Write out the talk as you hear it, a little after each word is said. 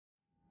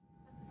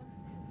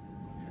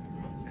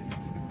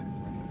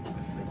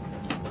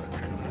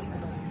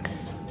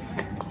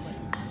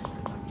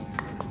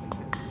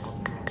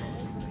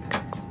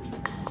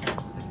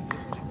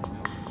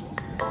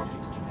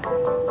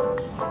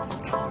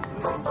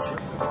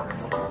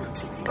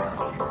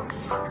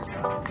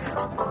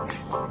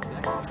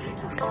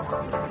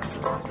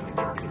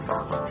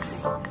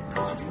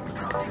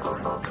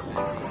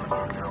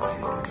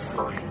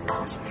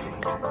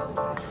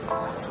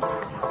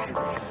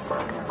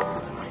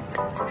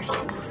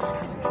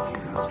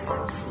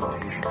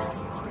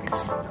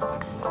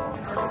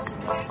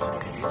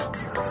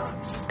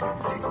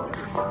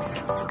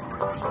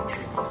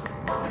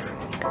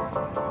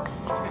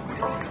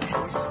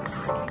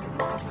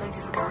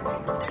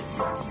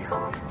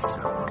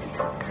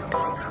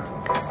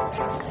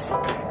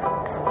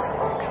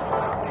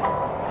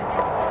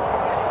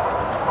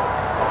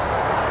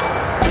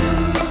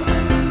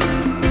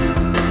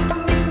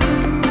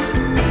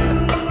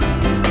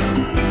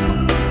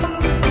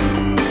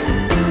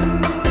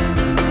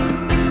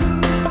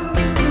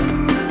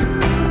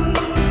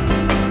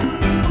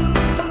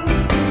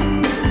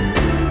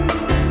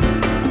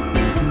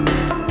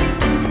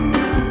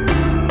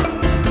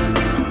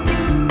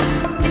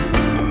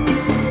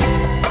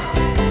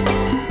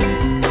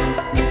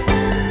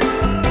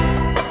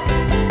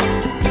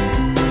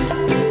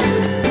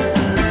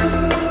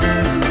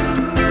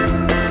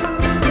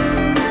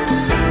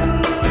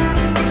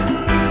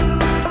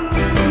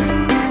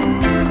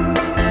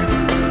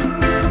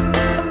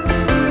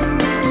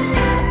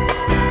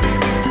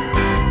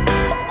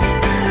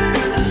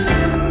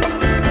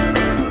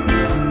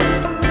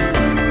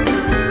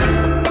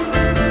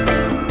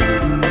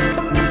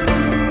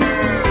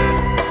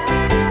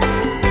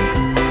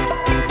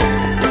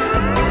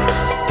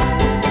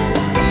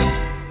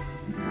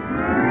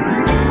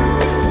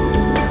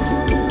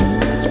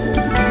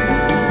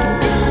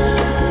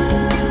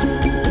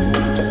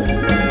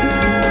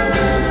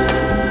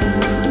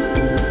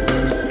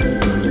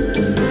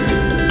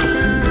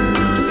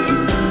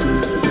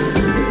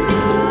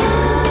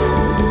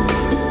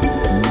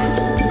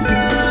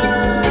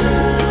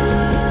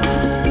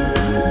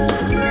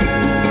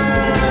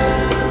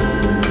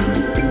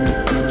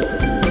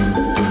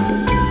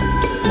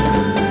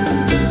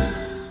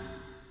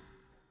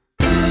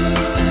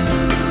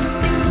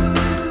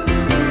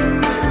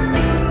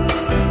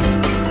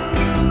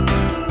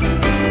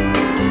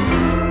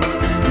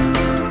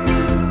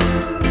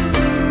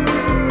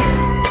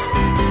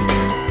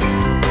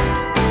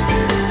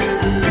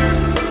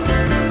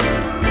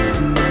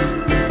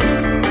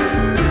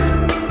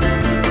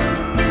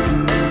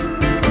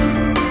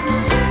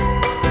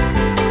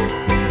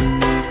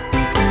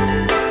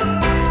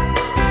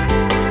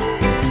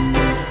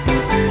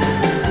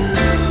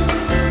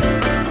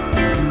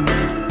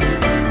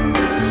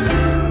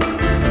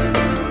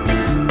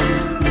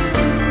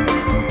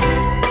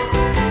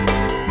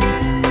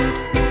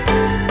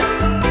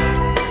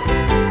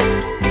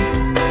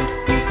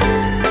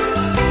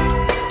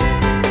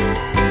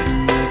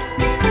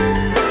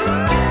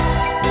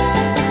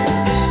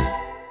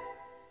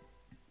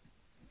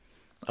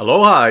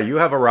Aloha, you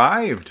have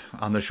arrived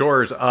on the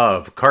shores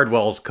of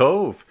Cardwell's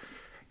Cove.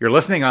 You're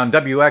listening on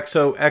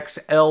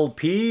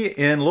WXOXLP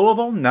in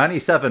Louisville,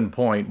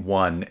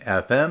 97.1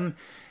 FM,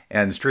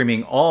 and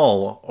streaming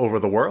all over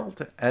the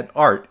world at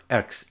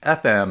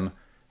artxfm.com.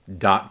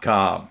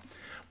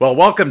 Well,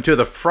 welcome to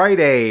the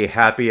Friday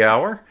Happy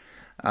Hour.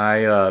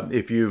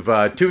 If you've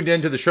tuned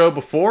into the show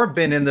before,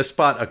 been in this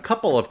spot a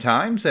couple of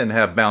times and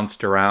have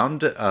bounced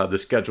around the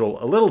schedule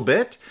a little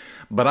bit,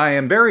 but I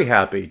am very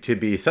happy to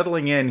be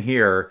settling in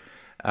here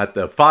at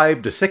the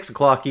 5 to 6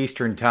 o'clock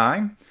Eastern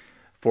Time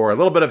for a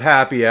little bit of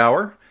happy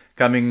hour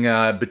coming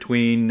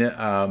between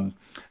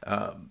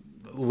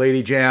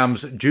Lady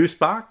Jam's Juice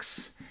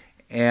Box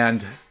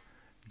and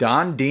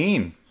Don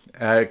Dean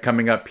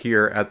coming up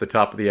here at the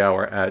top of the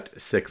hour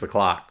at 6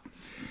 o'clock.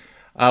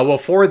 Well,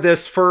 for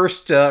this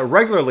first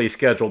regularly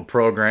scheduled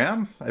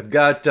program, I've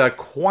got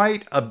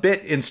quite a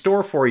bit in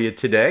store for you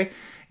today,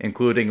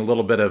 including a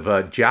little bit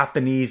of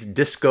Japanese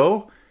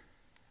disco.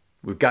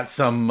 We've got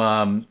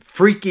some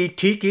freaky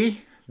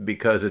tiki,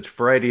 because it's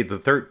Friday the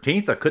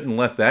 13th. I couldn't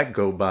let that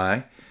go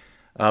by.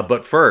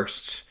 But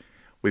first,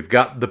 we've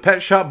got the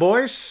Pet Shop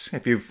Boys.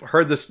 If you've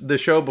heard the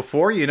show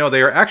before, you know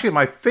they are actually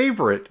my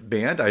favorite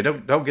band. I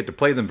don't get to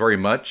play them very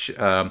much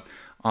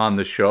on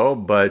the show,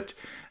 but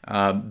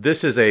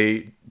this is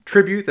a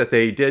tribute that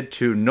they did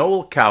to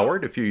Noel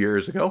Coward a few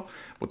years ago.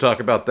 We'll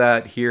talk about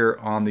that here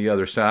on the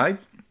other side.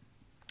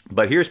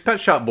 But here's Pet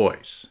Shop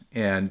Boys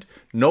and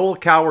Noel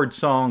Coward's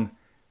song,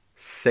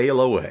 Sail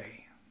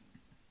Away.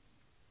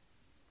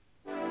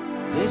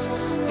 This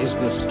is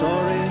the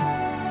story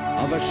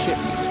of a ship.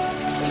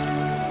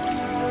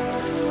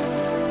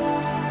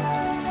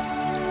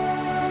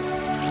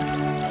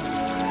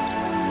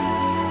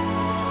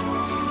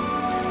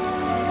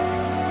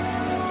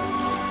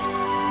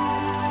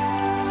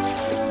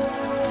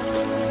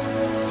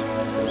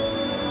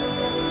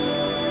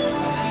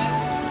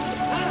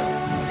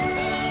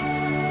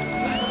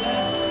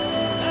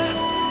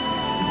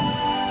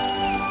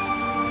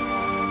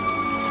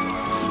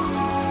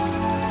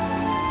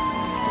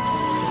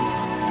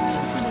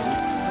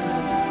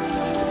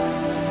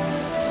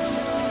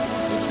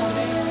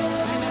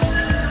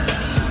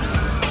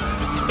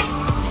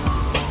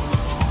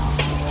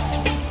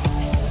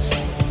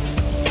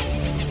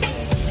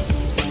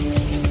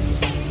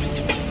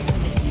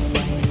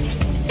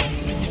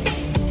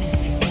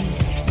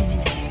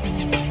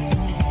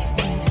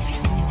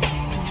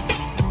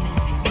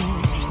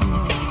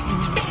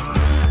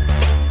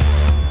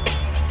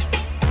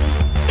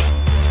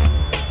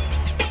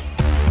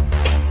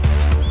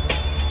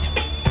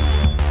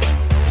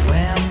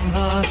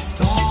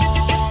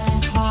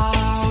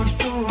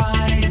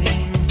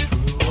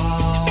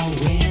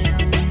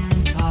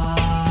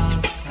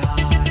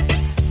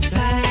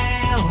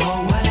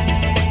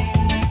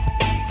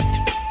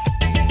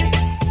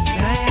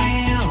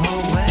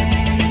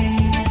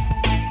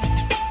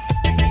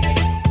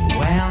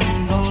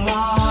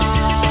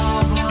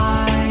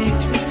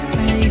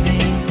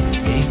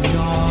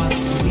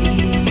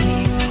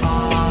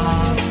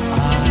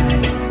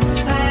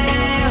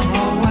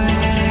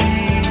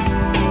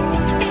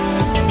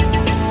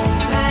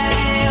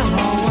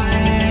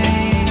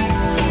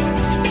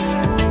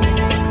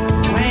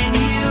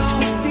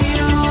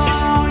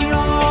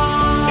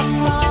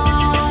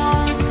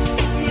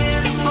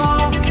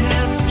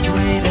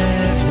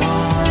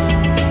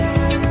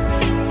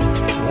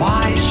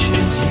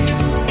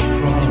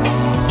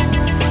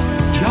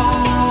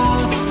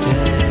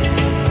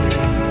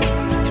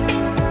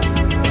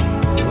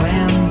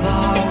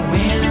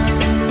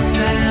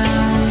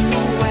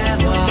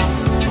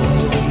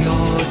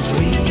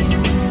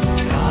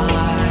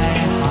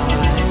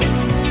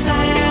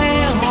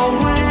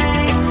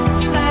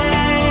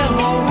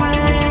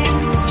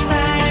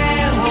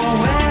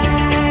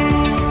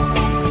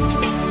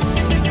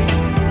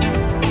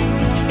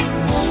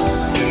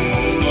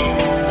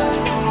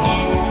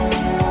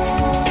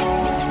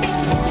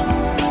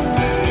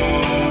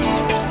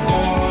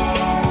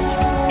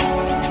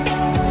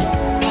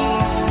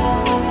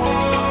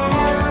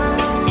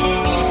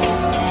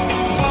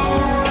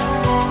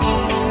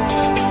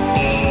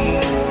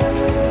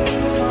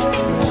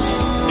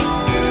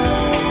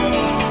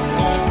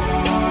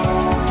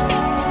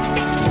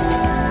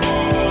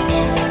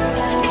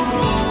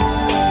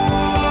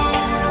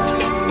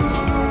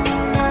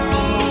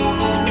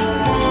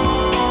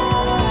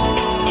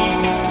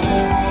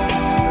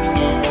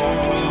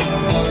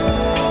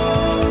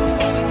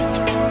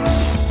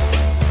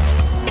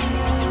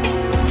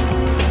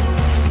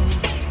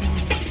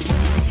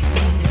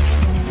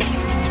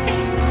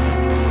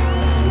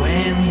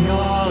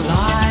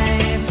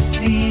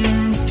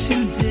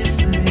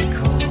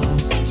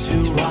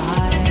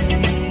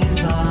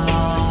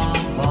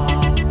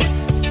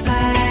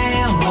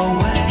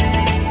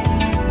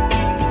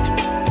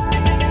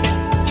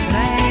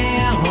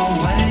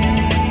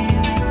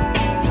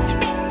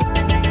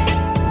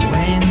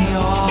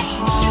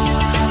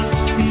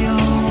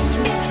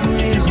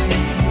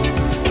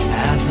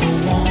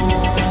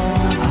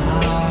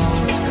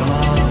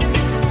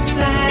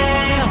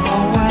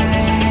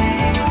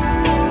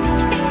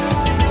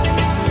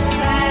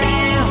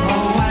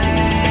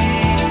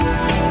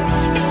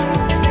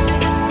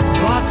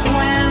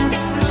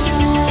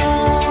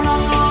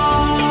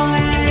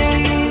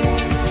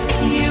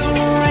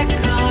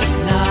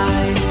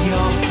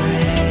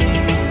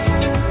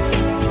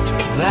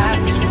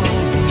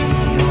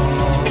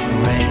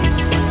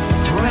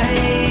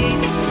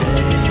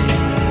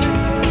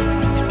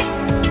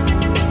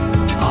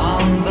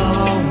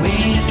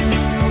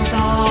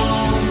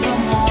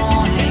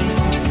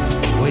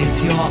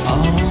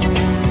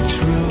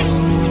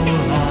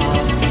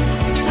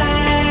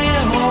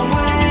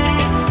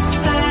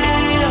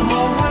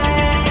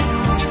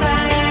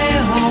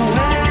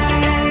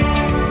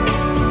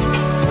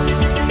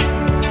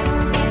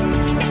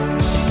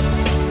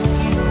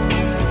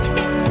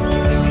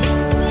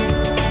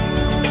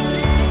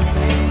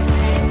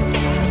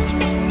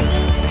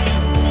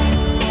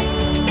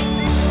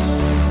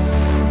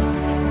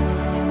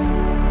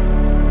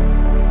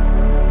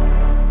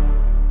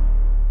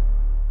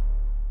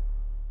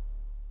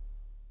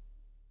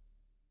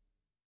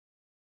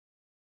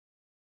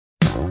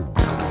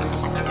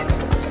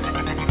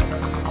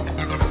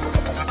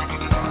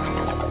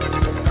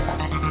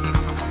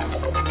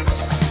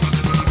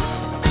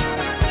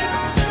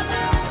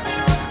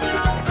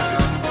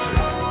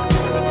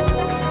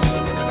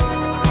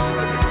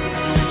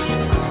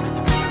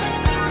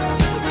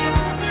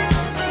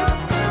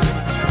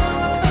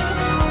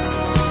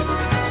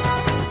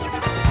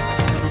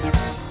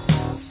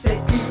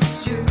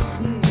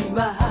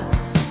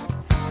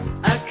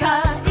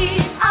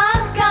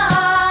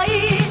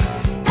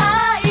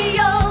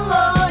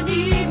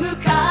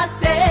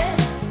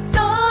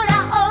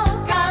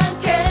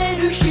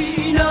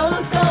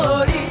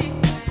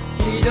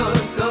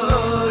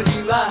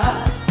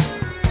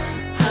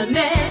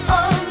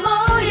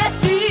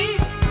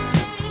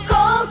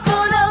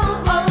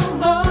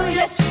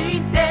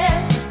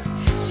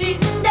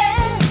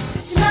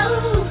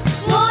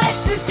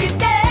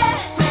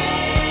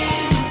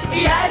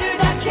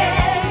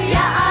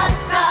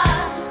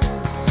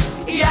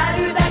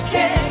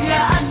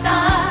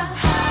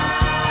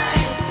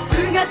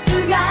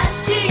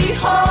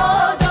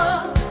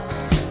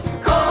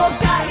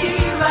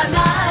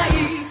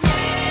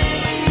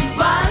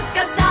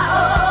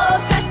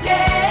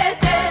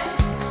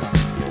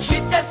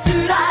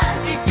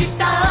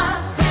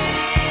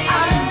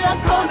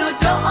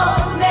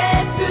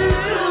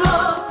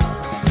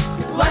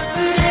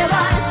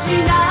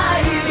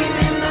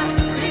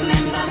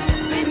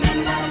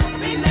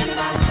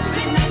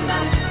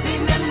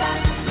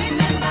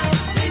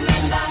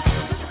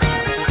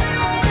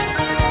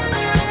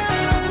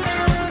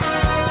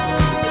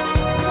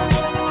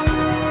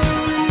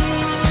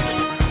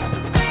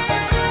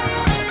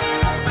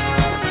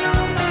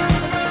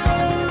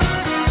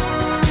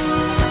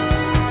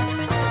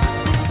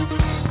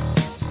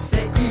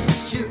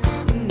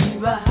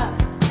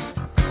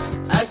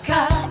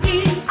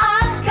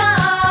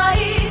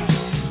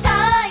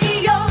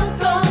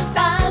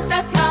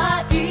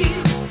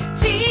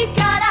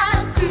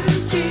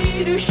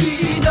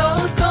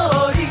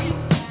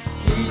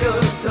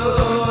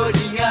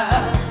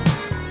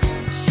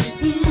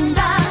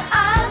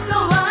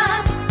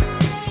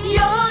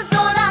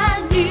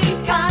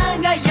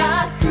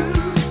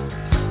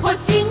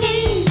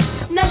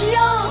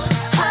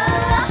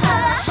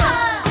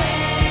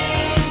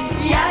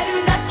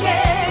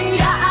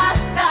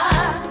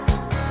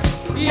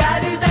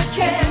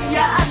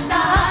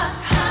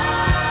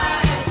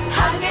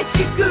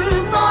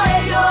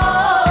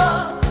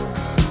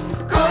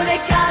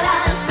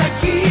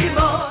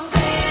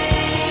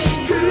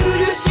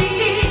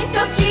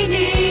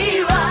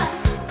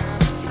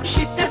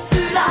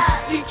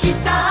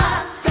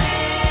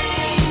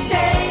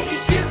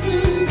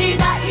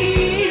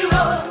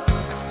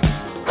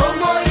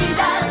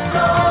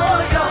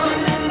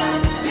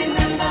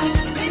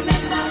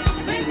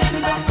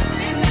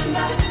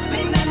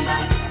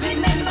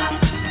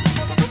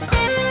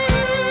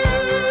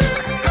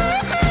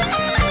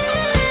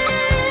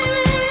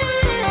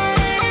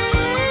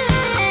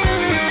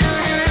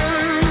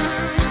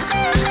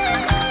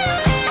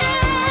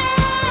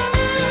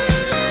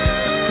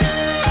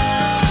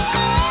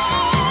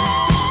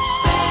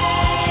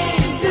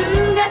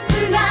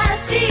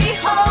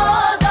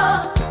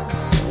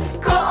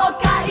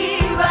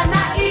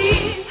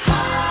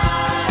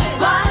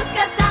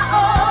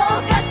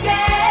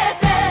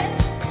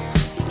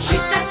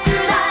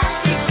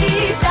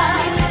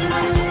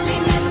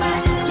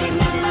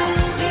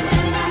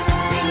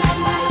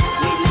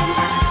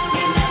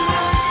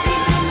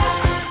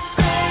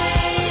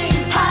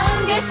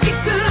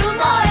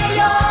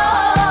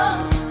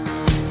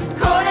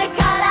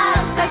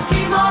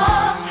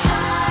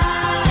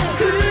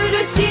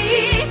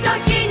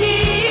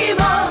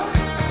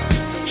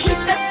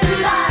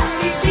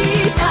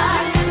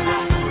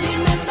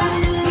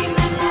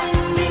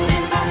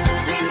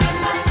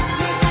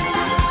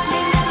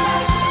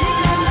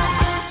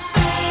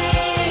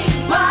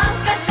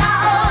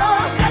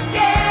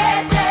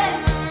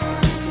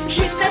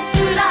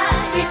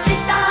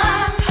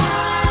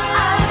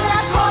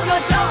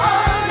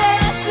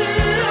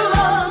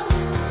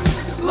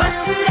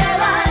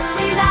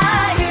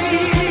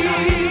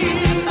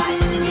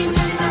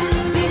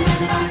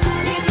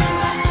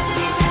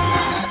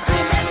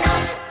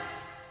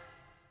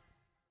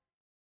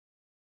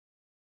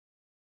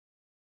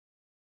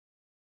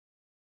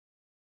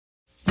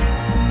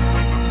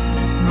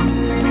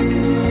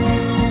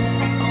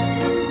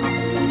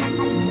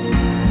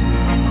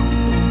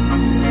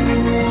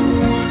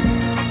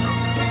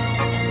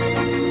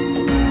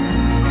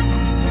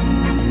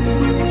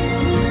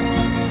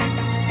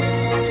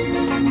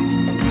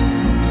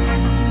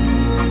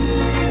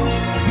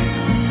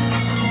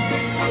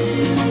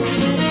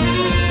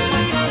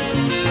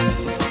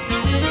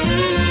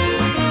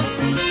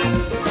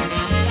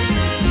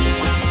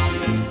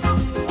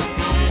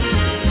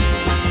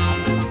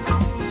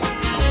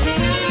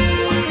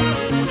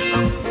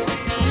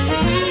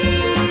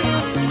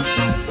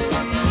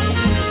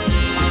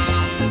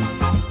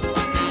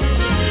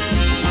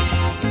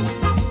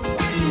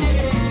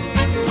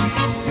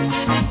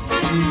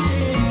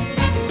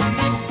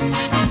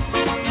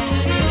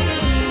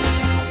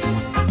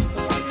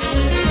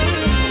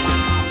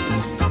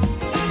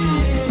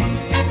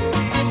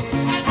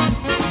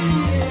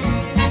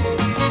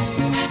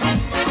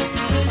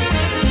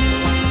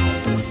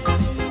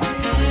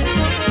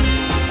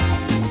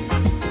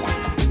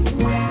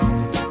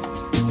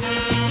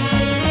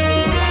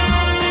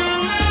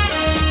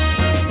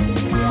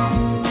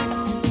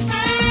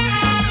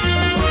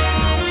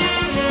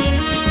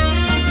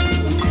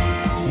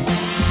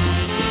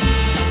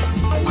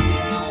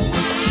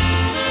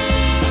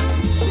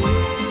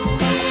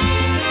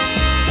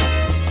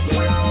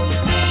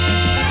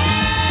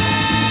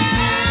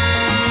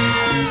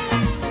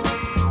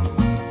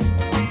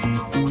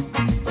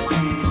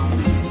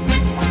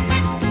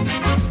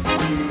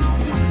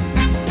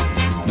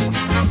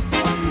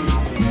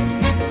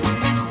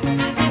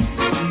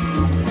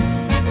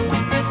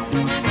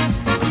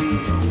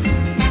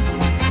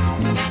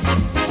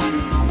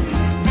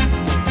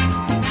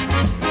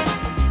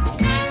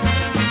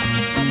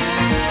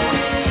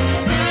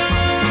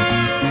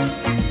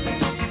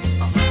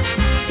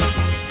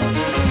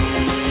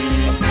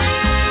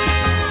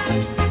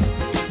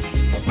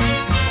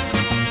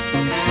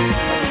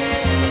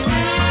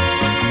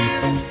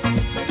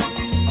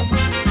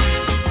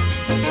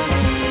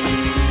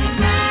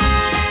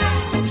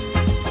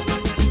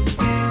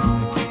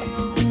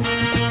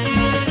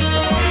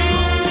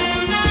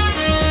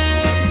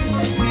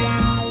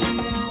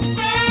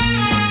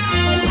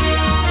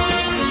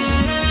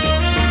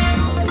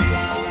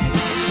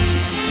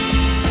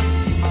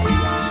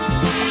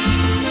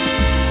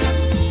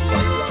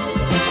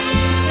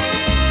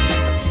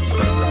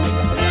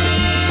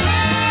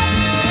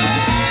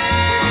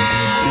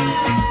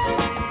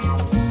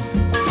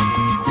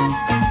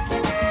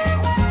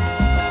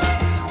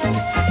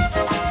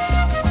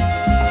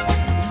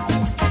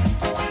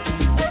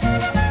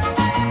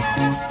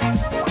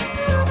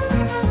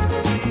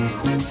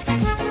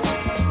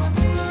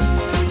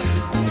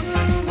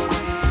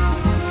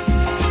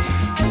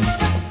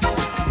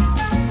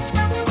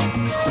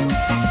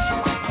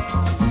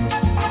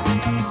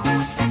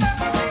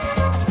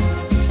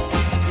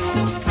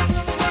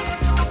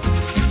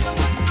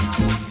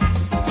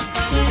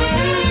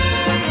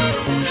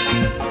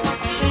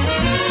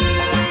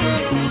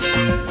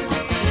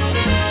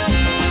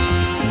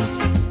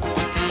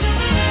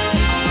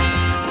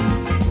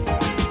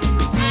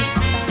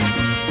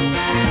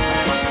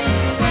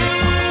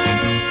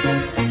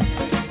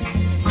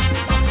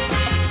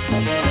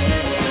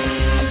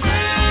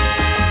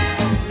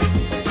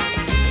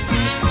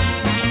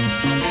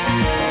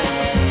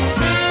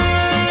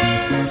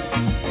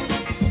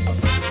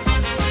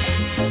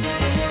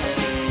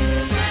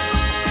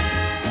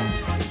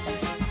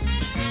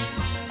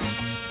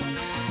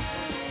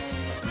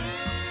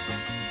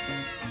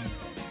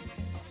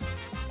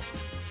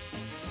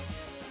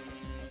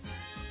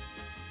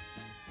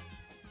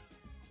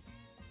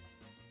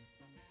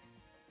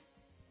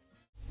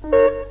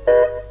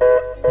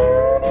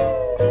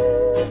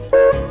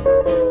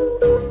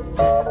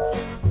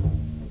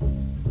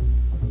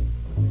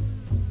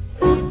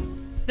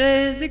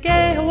 There's a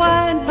gay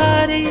Hawaiian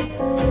party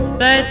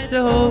that's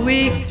the whole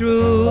week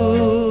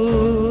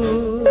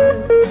through.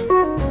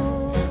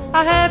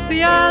 A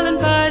happy island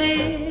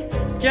party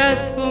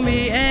just for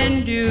me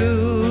and you.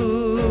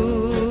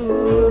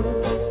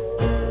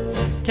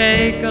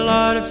 Take a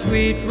lot of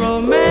sweet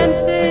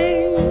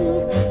romancing,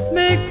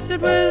 mix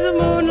it with a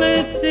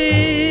moonlit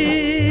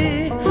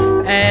sea,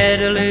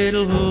 add a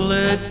little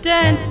hula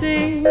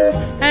dancing,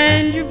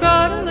 and you've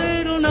got a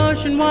little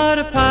notion what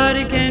a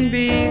party can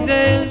be.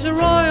 There's a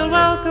royal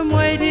welcome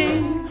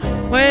waiting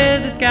where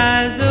the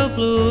skies are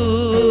blue.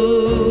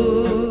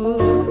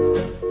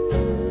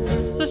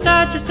 So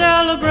start your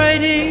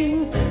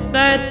celebrating,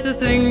 that's the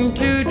thing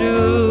to do.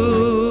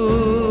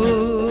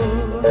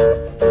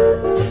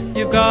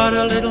 You've got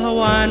a little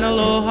Hawaiian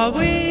Aloha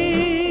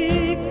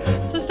week,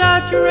 so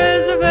start your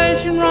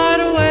reservation right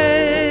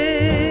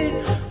away,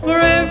 for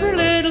every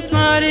little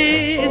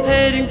smarty is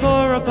heading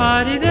for a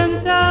party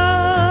themselves.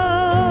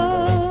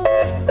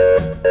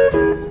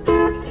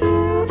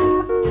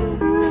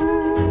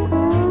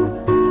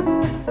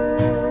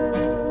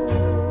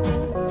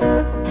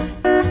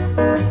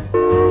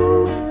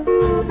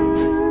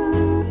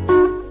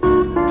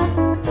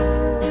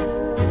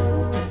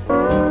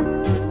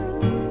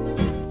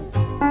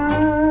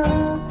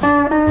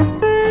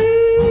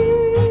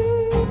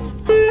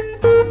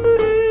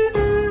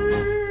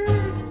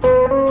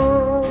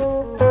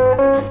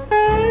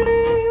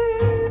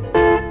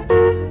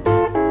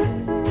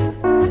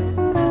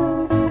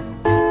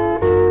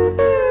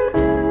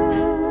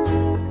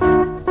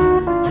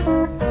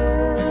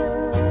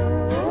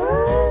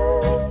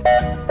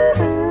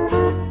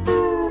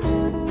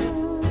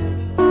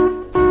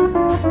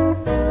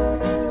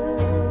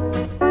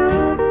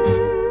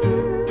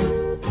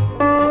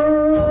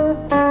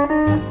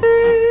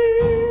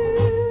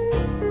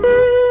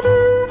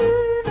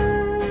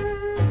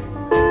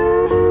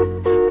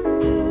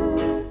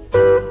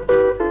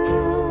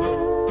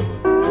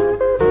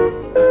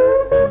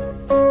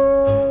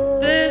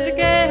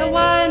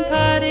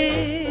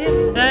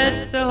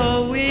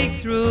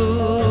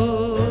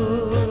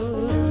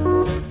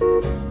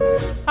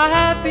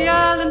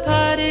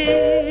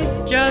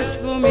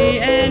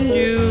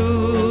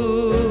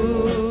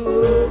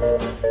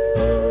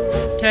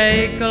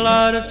 a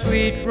lot of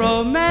sweet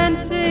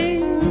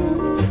romancing,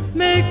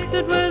 mix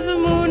it with the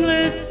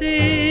moonlit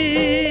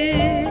sea,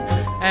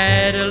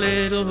 add a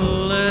little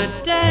hula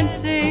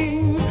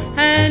dancing,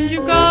 and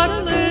you've got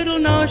a little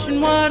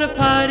notion what a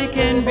party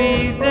can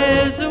be.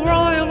 There's a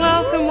royal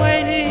welcome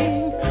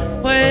waiting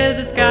where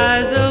the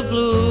skies are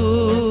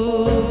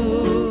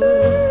blue.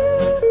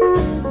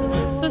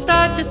 So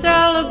start your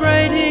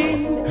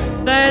celebrating,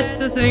 that's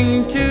the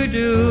thing to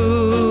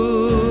do.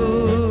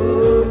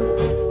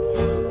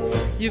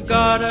 You've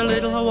got a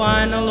little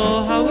Hawaiian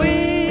aloha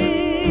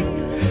week,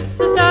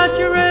 so start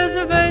your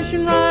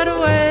reservation right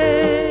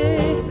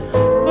away,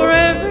 for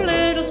every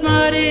little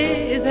smarty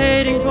is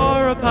heading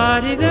for a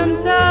party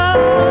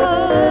themselves.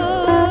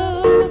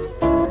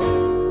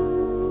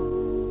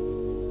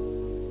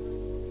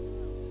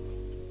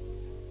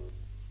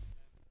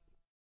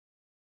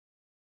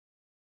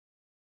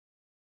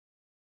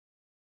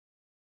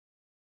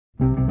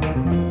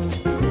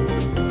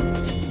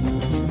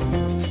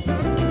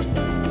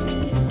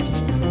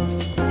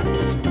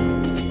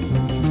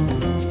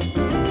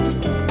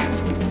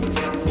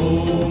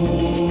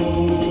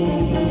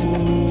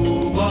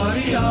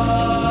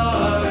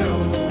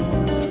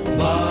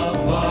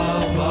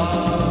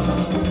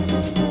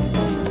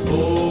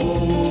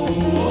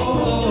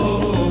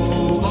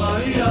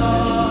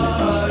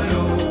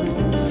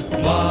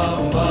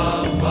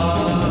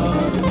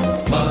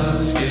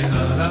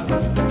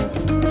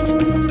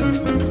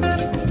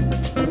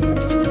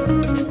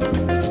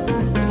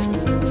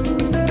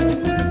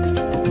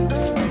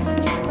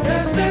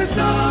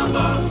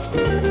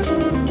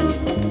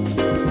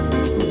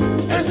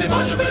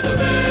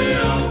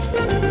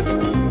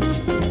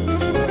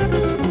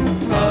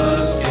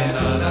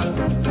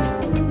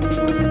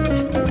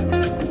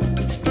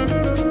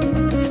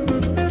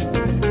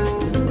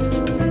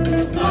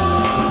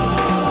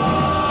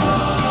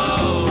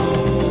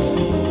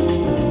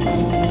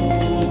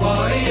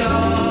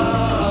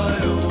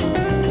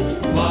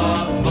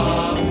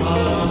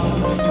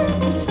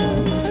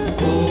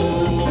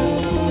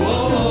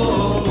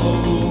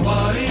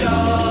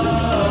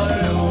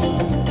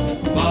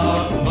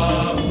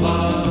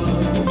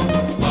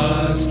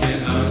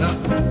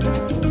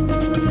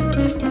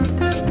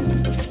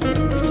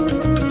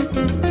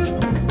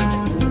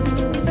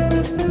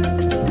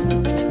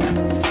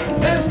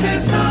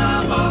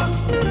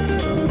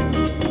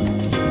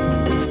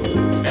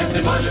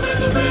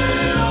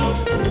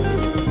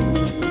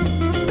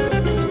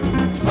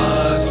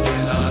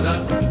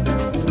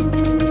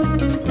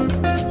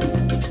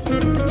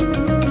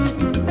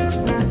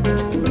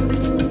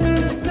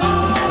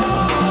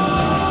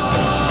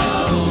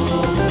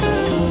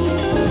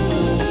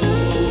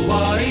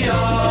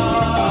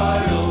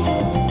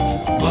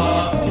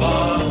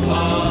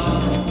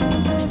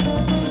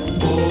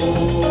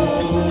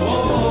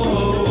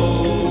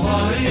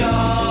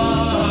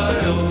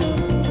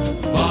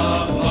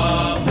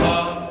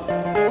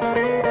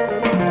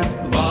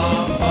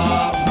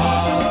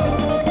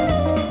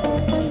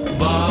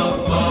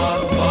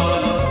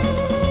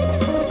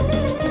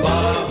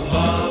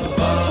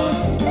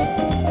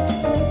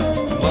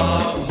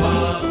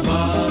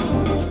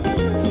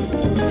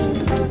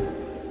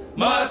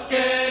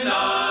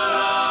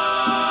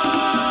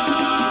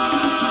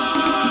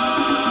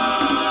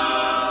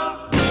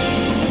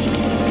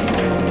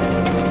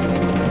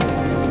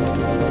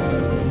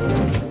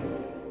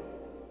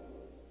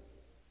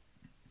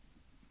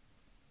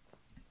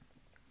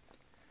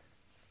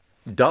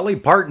 Dolly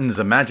Parton's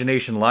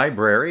Imagination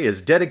Library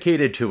is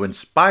dedicated to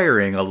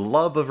inspiring a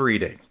love of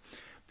reading.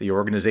 The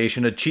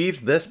organization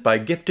achieves this by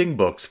gifting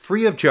books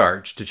free of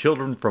charge to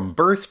children from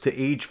birth to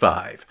age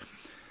 5.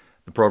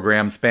 The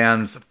program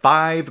spans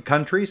 5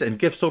 countries and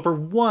gifts over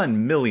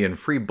 1 million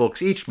free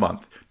books each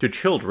month to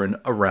children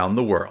around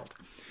the world.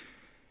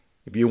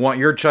 If you want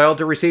your child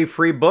to receive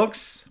free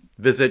books,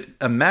 visit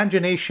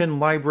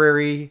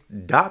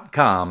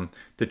imaginationlibrary.com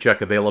to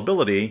check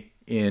availability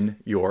in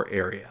your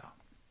area.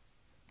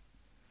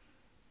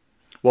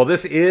 Well,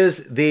 this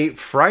is the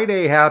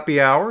Friday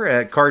happy hour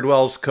at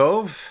Cardwell's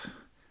Cove.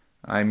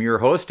 I'm your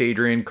host,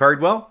 Adrian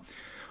Cardwell.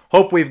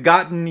 Hope we've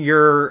gotten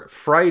your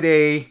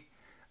Friday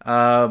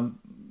kind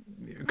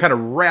of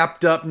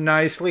wrapped up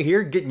nicely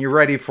here, getting you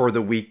ready for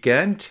the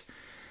weekend.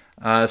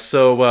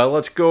 So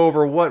let's go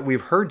over what we've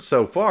heard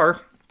so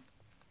far.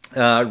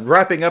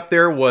 Wrapping up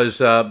there was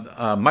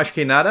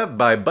Mashkinada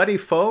by Buddy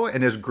Foe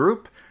and his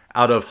group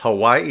out of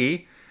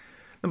Hawaii.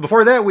 And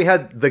before that, we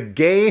had The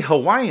Gay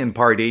Hawaiian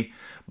Party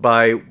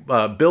by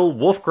Bill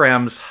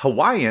Wolfgram's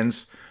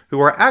Hawaiians, who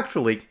are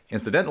actually,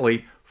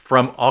 incidentally,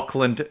 from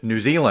Auckland, New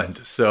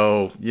Zealand.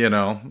 So, you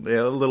know,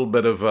 a little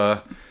bit of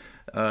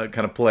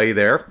kind of play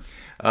there.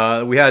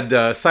 We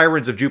had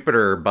Sirens of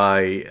Jupiter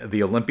by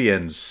the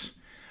Olympians,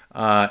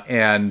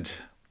 and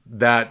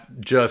that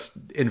just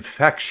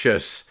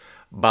infectious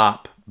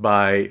bop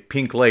by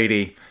Pink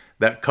Lady,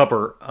 that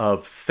cover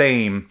of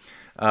Fame.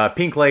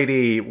 Pink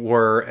Lady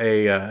were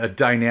a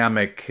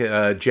dynamic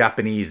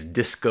Japanese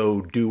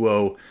disco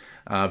duo,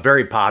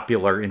 very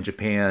popular in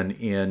Japan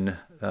in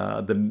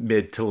the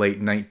mid to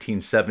late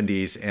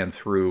 1970s and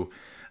through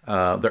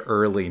the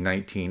early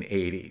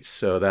 1980s.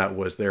 So that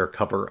was their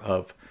cover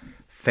of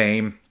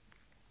Fame.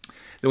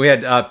 Then we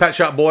had Pet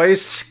Shop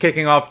Boys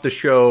kicking off the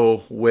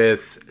show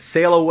with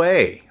Sail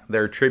Away,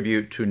 their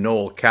tribute to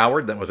Noel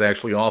Coward. That was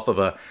actually off of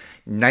a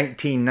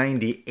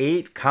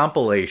 1998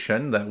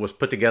 compilation that was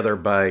put together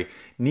by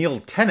Neil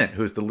Tennant,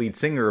 who's the lead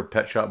singer of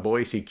Pet Shop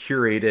Boys. He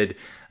curated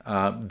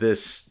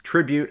this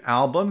tribute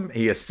album.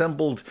 He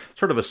assembled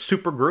sort of a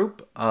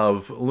supergroup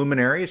of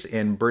luminaries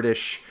in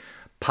British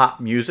pop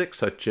music,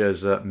 such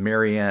as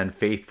Marianne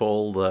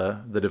Faithfull,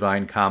 the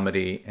Divine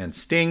Comedy, and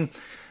Sting.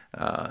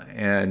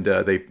 And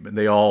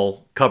they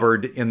all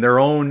covered in their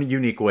own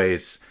unique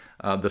ways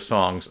the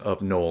songs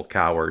of Noel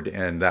Coward,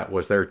 and that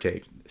was their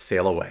take,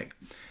 Sail Away.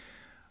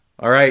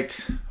 All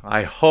right,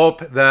 I hope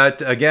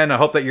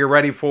that you're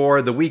ready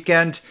for the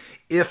weekend.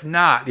 If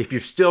not, if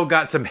you've still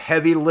got some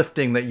heavy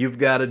lifting that you've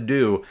got to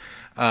do,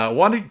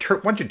 why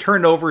don't you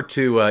turn over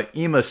to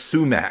Ima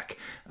Sumac,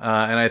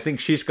 and I think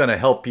she's going to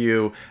help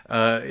you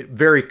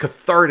very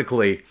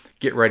cathartically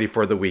get ready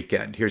for the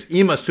weekend. Here's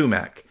Ima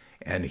Sumac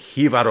and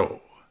Hivaro.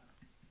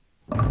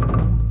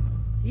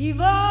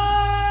 Hivaro!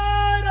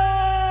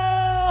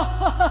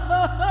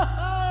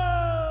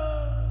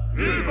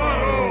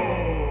 Hivaro!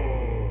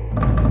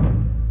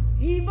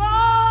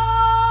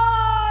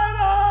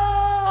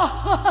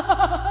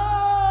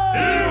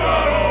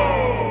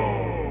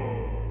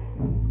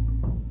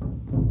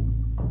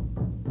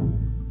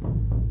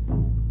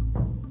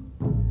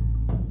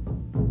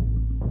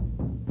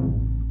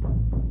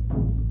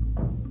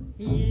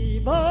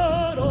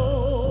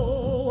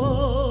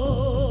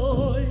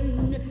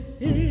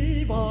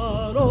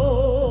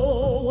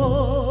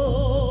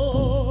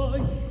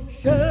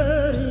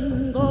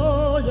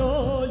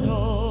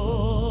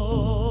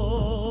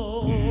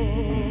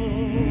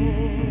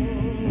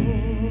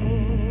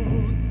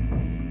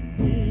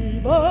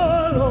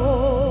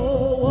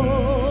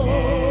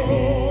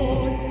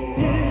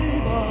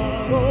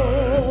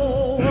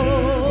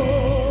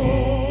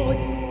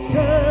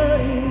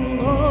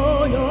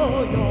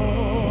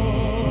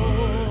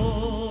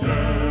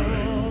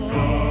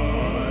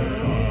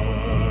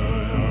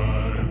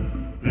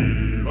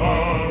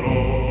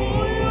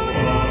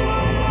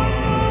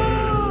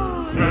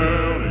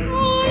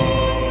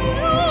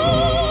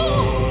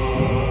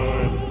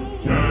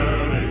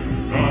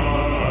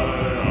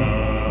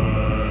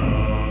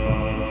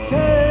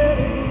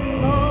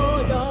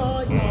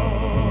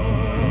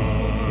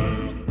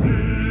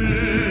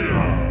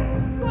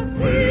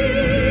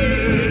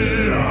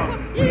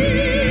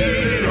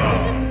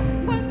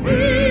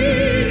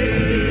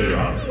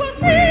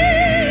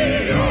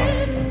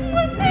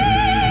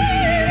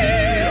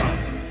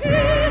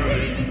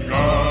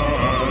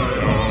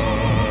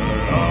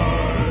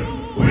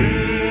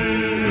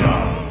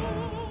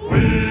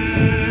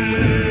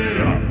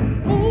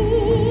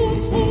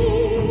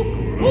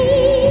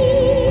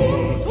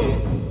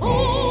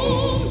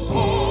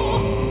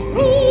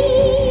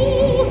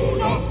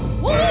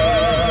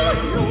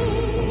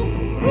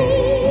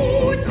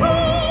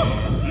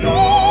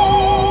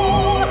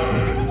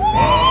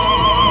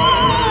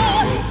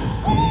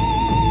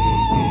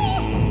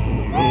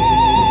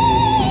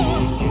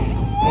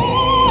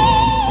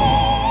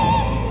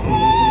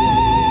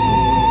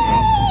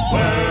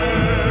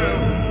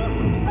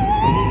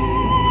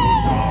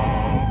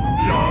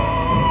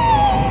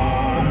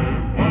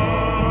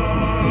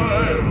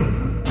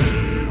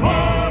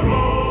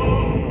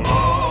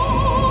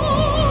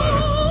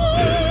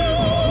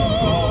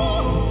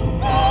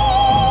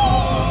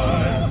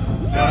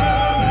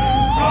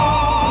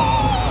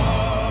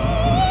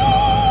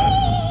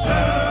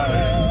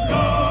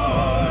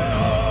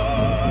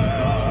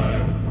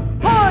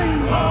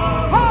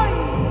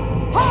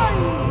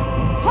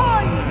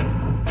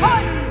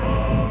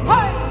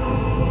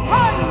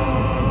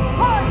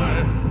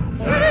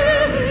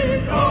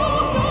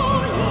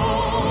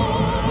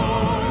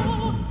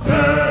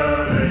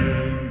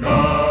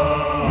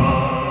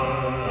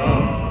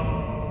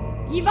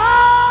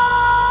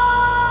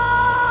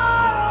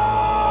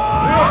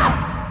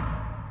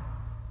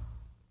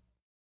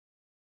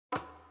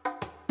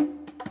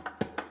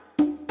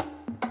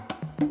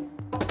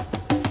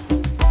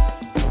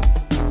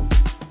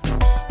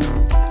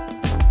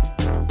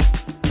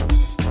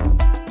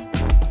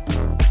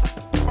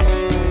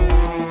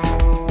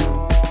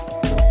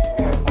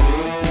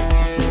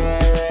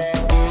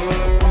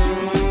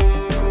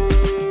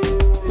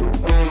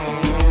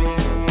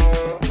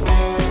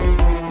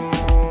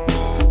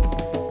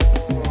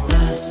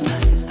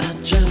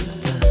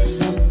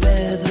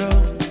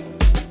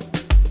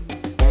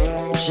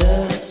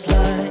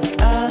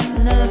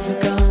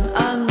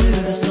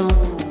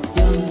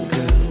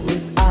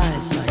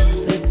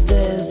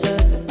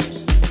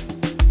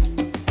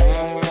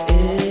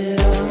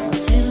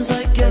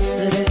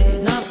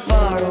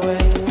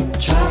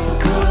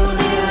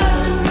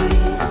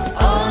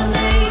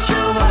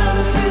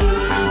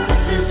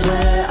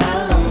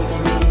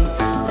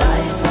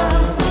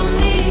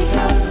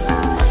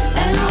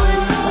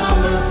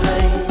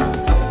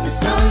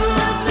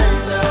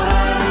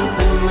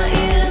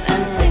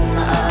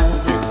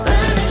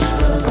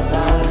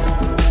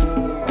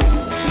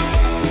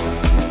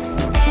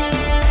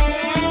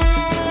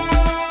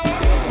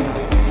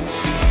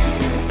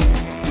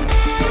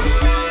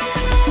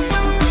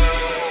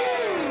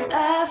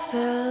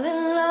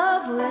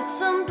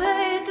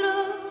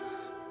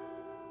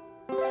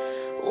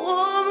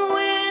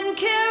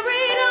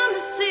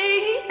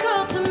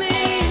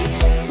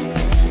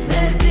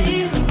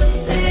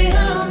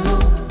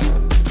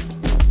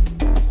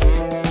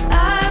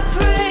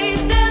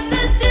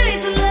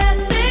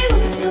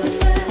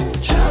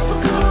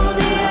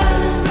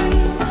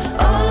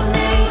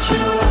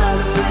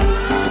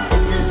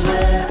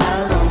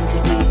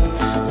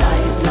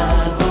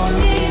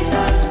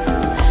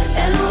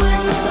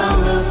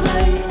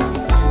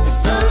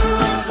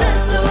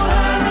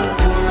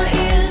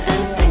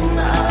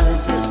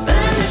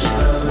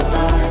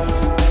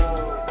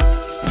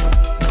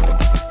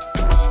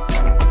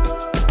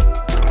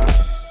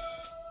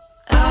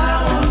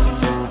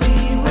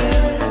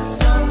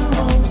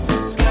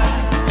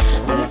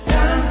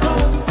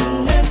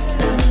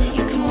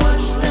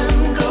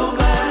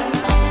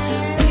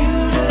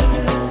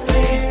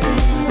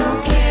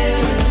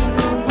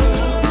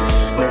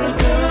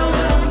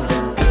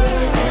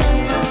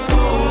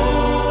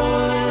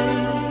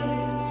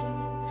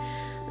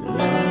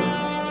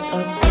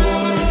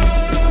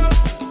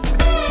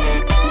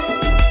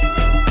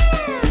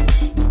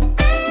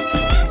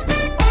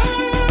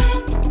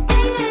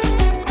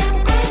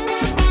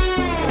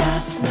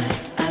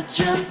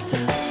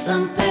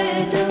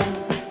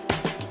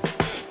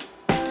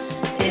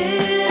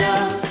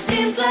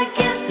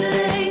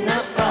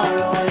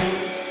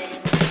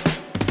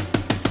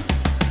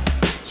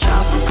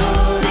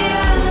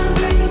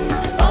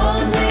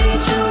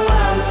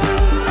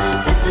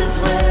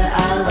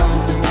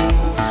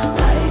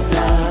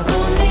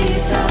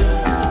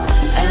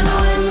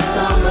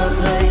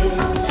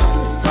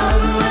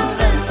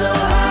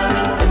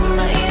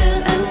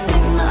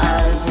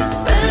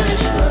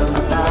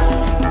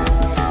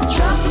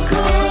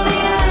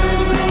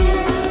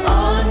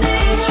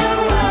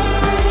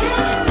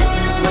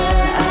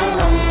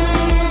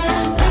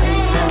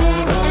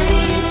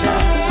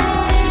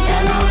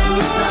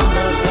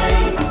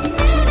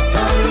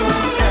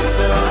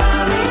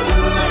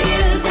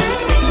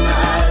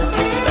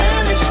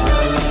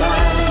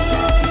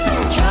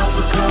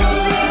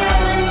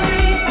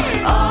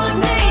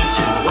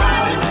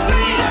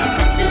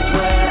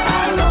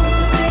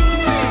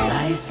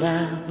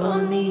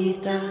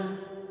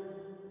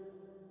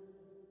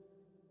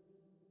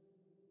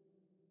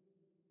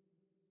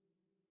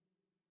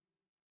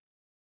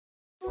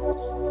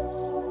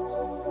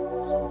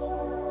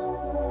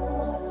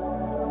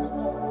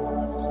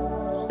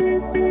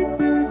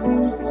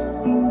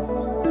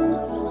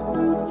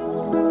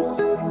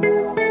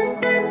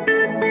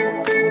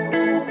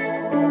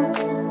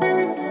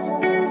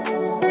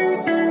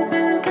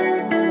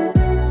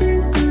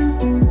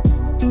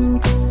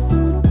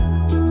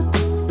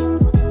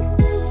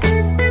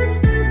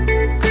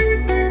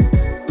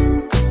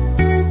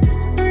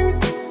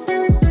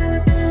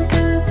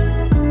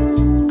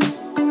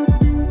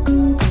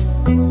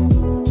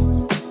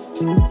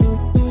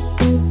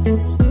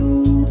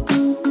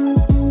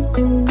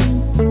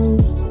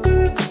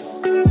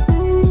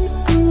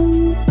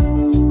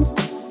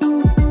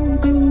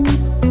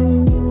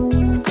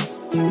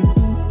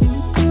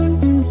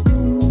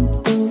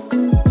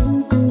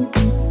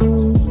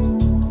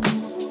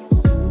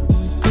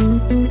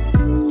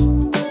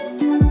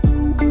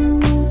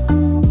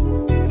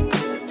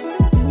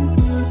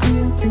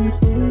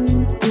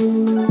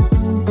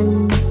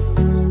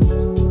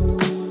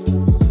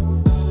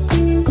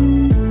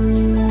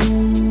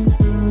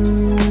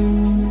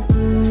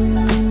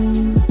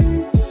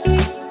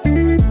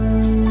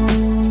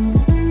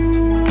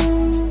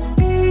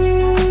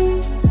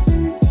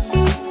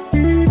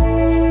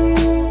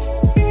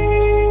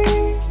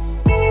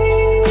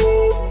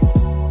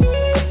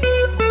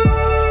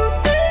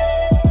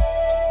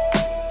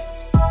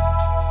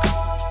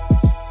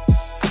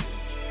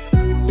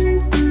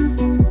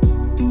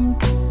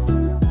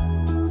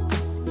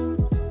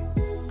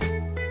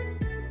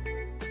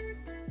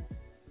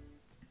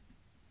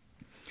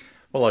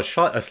 Well,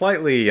 a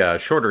slightly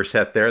shorter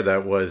set there.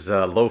 That was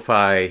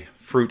lo-fi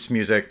fruits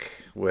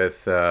music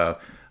with a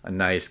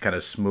nice kind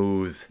of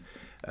smooth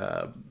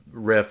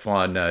riff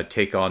on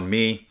 "Take on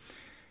Me."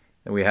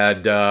 And we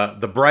had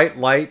the Bright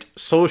Light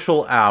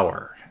Social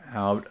Hour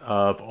out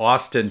of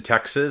Austin,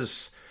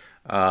 Texas,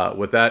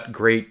 with that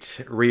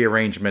great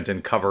rearrangement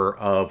and cover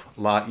of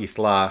La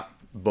Isla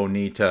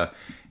Bonita.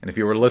 And if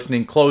you were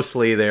listening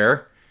closely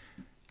there,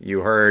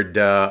 you heard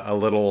a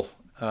little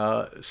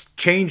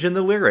change in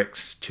the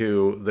lyrics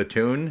to the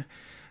tune.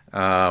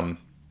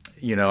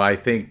 I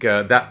think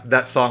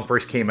that song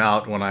first came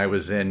out when I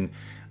was in,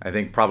 I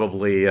think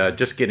probably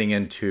just getting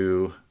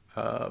into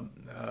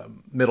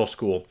middle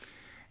school.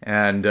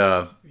 And,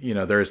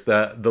 there's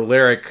the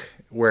lyric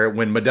where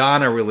when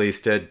Madonna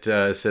released it,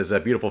 says,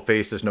 beautiful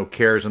faces, no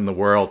cares in the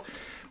world,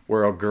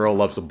 where a girl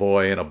loves a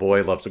boy and a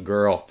boy loves a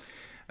girl.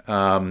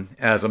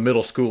 As a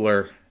middle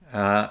schooler,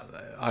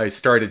 I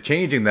started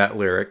changing that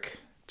lyric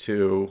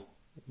to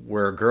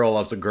where a girl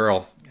loves a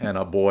girl and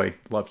a boy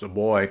loves a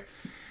boy,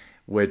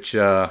 which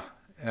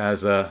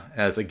as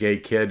a gay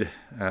kid,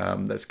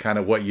 that's kind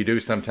of what you do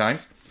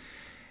sometimes.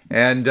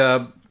 And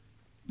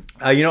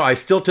I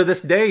still to this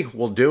day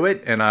will do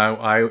it. And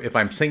I if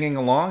I'm singing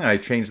along, I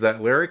change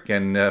that lyric,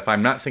 and if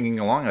I'm not singing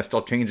along, I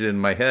still change it in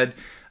my head.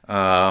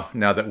 Now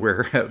that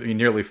we're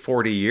nearly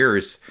 40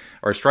 years,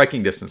 or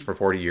striking distance for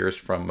 40 years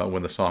from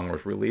when the song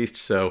was released.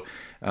 So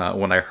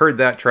when I heard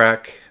that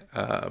track,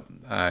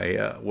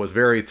 I was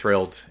very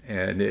thrilled,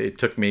 and it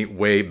took me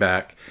way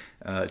back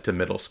to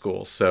middle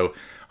school. So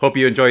hope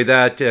you enjoyed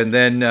that. And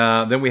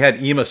then we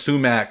had Ima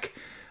Sumac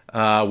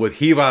with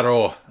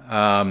Hivaro.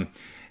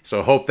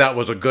 So hope that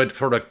was a good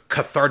sort of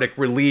cathartic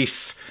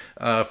release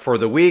for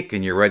the week,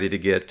 and you're ready to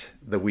get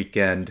the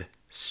weekend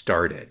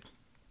started.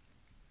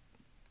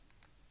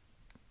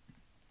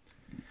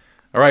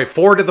 All right,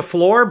 4 to the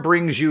Floor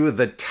brings you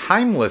the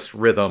timeless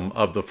rhythm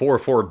of the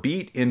 4/4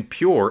 beat in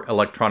pure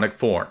electronic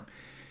form.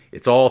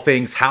 It's all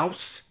things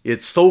house,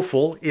 it's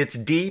soulful, it's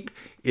deep,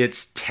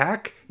 it's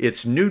tech,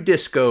 it's new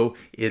disco,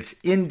 it's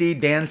indie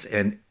dance,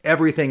 and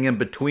everything in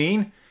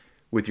between.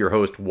 With your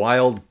host,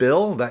 Wild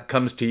Bill, that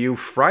comes to you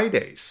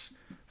Fridays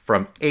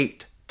from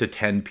 8 to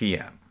 10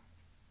 p.m.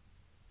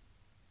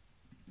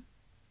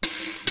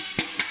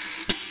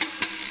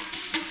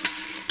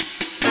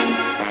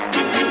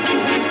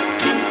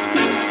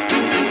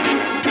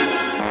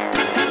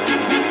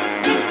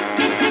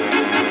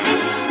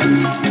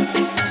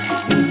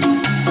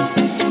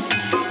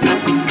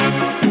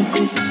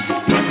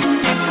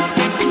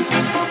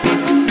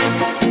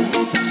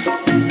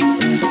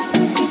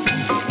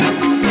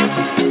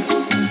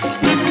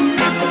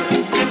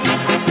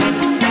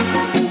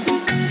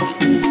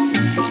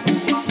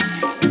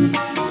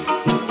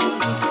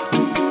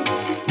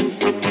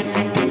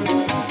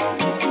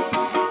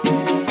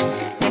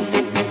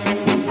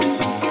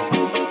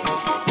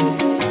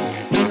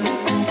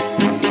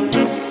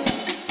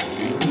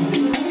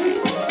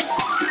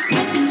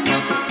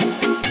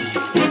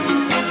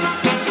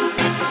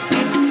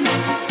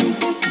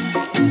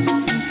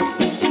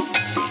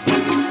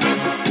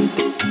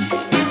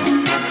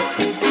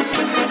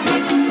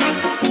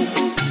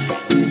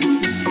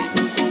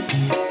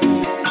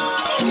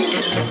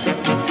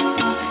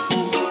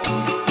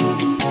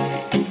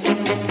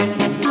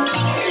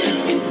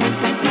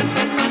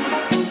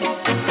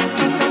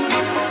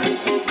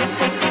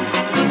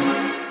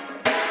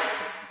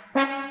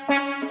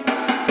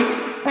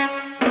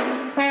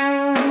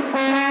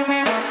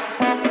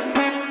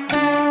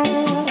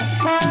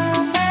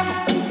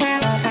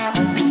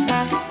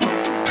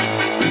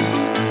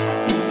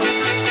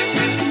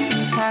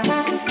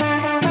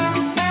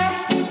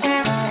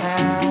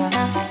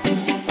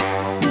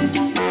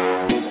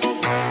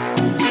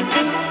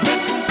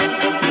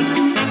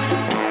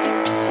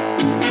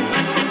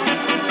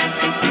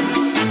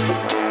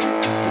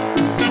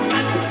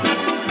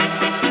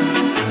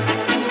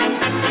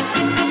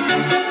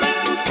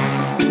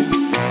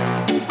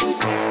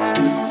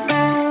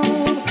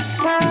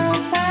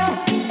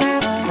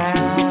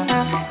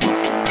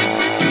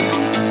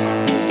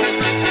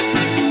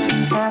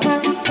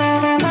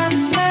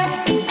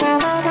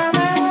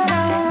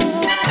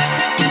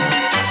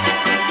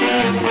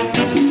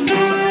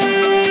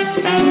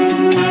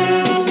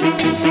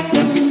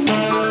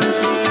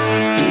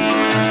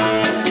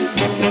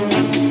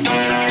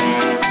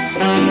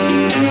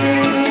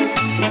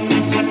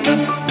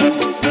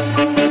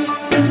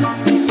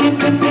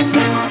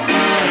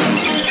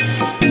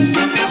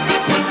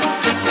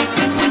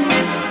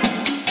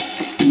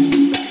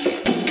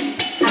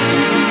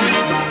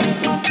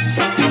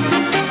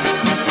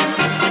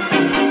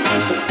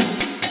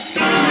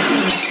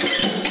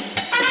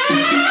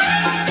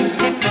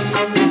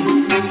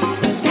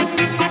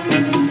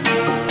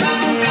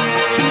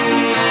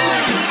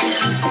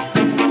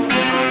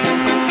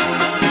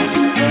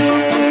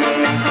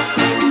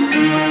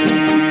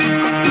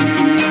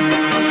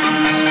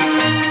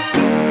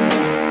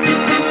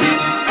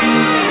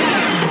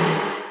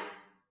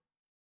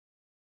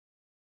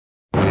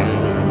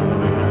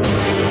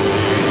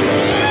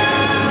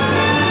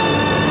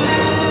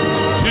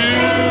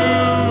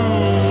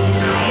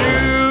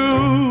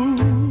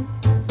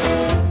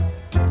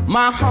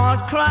 My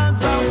heart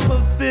cries out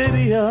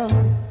perfidia,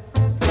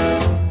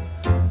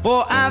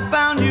 for I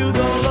found you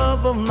the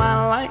love of my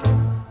life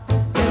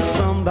in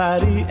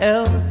somebody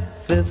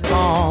else's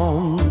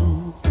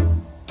arms.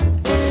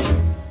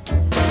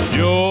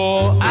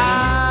 Your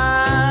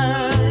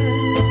eyes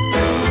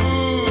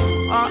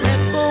are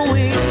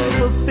echoing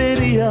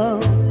perfidia,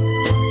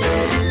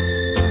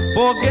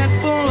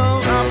 forgetful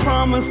of our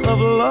promise of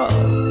love.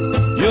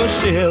 You're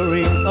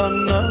sharing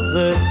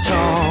another's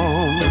charm.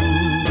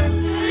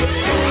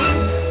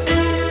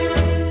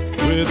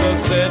 With a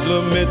sad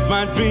lament,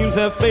 my dreams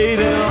have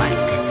faded like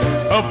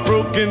a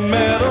broken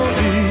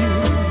melody,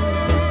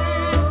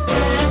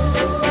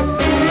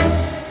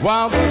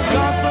 while the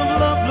gods of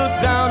love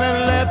look down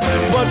and laugh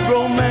at what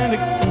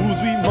romantic fools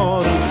we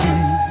mortals do.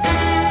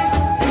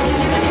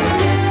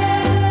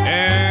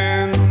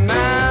 And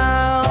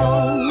now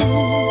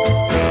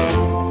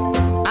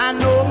I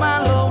know my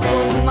love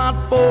was not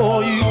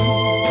for you,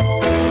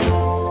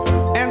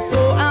 and so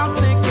I'll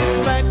take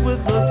it back with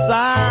a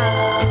sigh.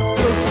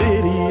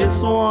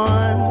 Perfidious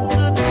one,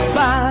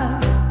 goodbye.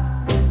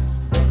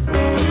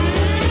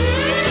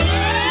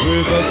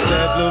 With a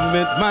sad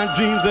lament, my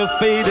dreams have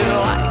faded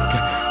like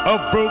a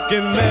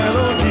broken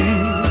melody,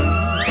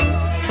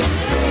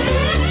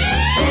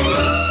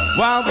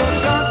 while the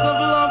gods of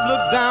love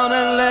look down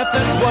and laugh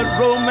at what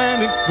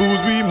romantic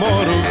fools we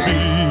mortals be.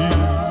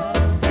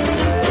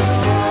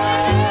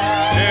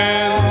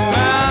 And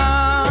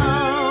now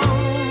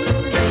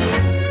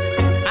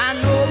I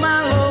know my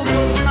love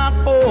was not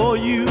for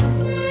you,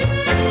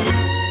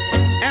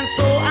 and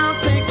so I'll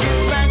take it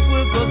back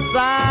with a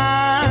sigh.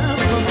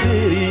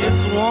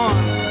 Perfidious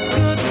one,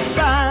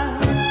 goodbye.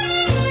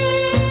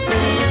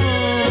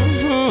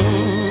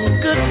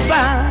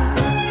 Goodbye,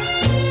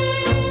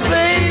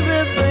 baby,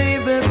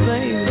 baby,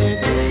 baby,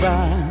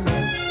 goodbye.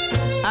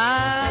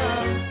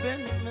 I've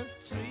been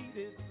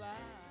mistreated by.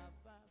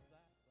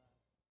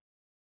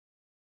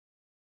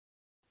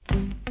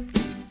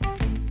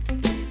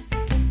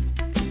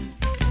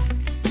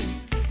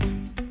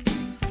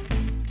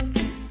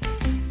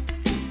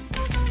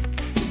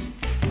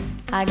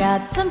 I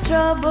got some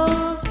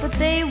troubles, but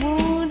they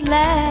won't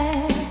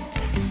last.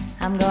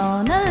 I'm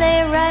gonna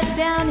lay right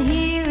down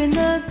here in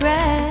the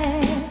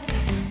grass,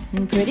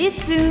 and pretty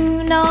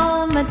soon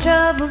all my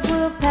troubles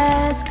will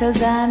pass.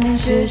 'Cause I'm in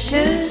shoo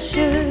shoo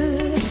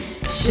shoo,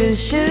 shoo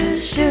shoo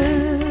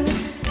shoo,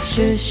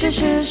 shoo shoo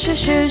shoo shoo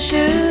shoo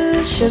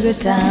shoo, Sugar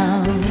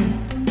Town.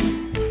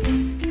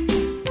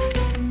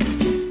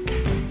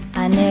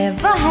 I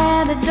never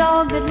had a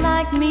dog that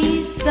liked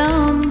me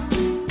some,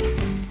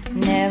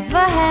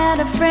 never had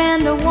a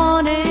friend or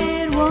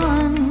wanted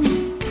one.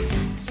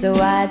 So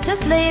I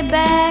just lay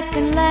back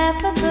and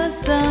laugh at the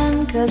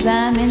sun. 'Cause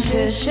I'm in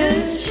shoo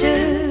shoo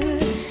shoo,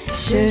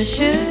 shoo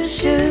shoo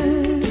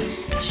shoo,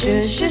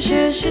 shoo shoo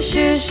shoo shoo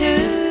shoo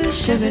shoo,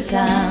 Sugar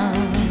Town.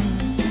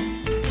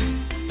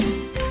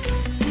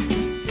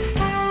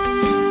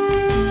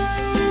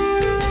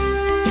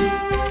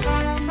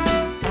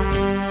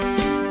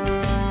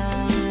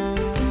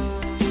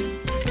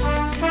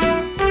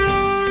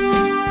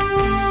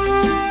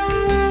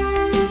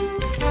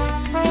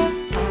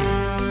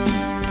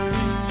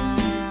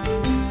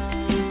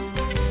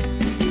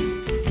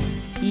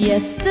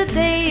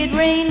 Yesterday it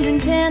rained in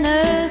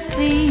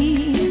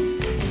Tennessee.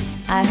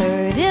 I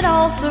heard it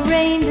also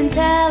rained in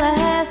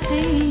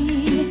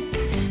Tallahassee,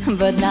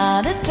 but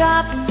not a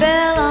drop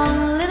fell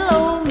on little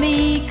old me.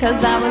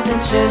 'Cause I was in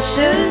shoo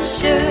shoo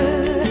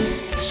shoo,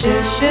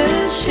 shoo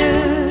shoo shoo,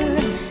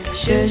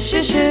 shoo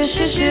shoo shoo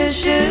shoo shoo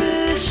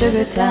shoo,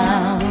 Sugar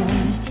Town.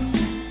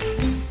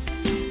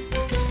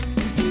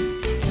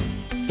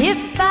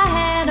 If I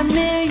had $1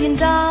 million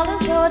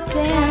or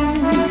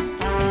 10,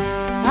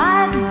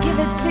 I'd give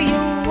it to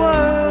your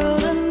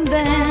world, and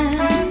then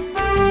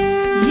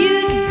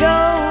you'd go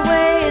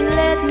away and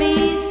let me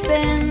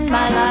spend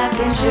my life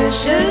in shoo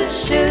shoo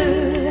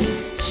shoo,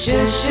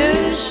 shoo shoo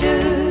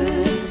shoo,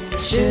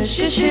 shoo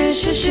shoo shoo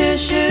shoo shoo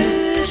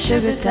shoo,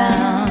 Sugar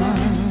Town.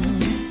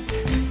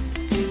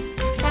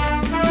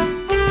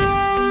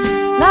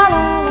 La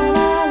la la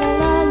la la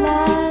la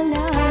la,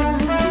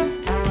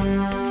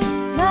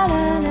 la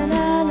la la la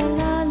la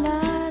la la.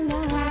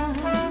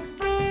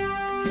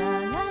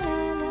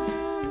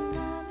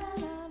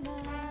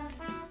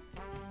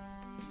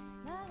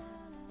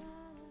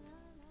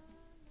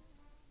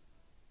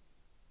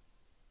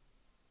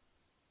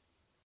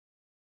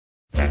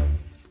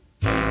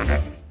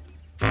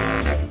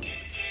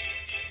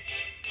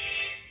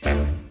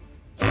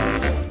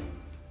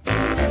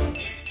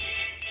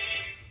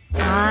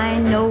 I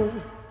know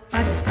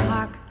a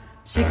dark,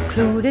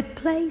 secluded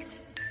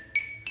place,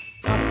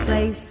 a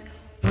place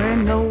where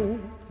no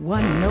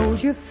one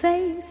knows your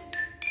face,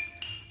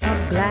 a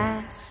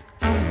glass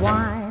of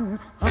wine,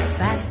 a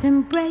fast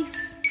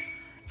embrace.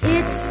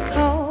 It's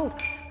called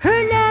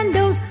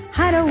Hernando's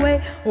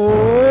Hideaway.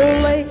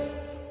 Ole,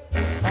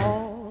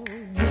 all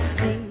you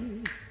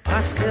see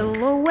are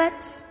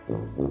silhouettes,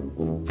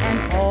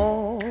 and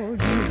all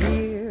you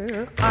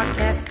hear are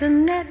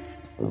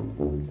castanets,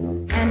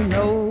 and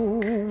no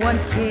one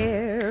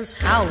cares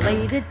how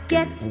late it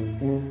gets.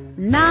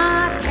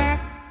 Not at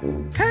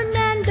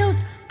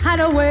Hernando's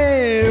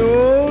Hideaway,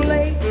 oh,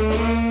 late.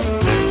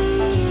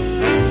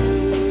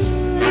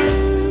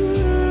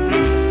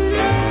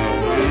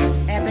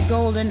 At the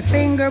Golden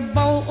Finger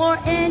Bowl or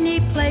any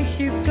place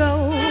you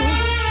go.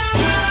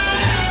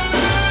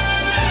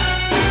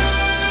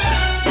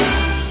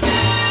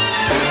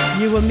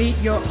 You will meet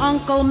your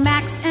Uncle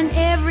Max and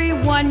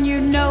everyone you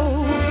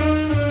know.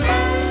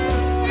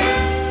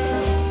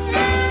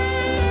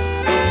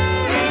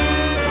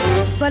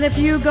 But if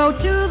you go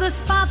to the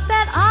spot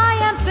that I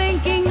am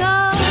thinking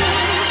of,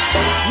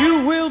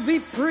 you will be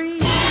free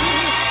to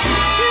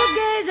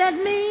gaze at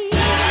me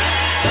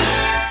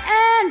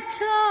and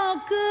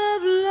talk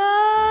of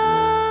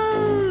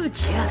love.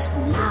 Just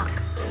knock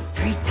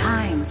 3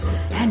 times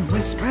and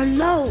whisper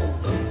low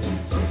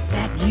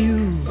that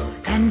you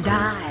and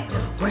I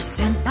were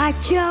sent by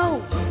Joe.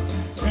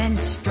 Then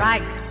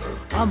strike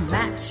a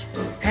match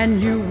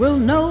and you will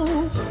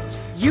know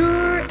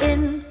you're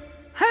in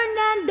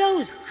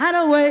Hernando's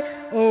Hideaway,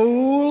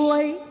 oh,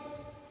 late.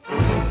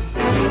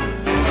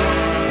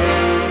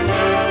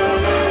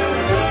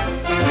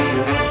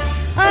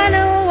 I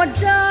know a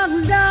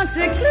dark,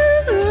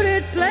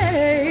 secluded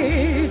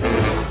place,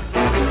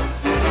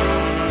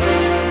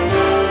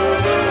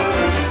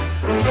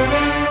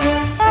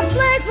 a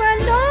place where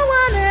no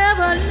one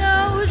ever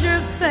knows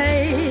your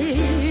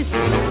face.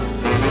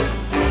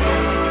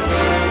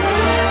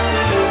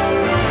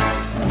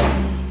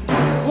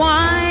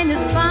 Wine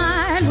is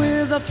fine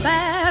with a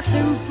fast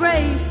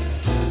embrace.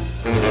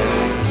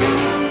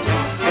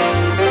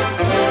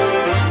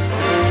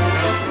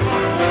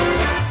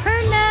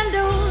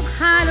 Hernando's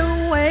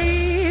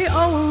Hideaway,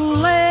 oh,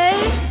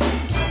 late.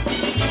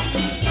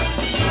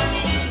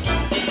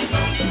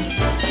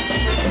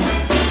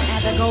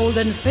 At the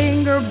Golden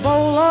Finger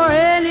Bowl or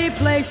any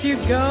place you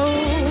go.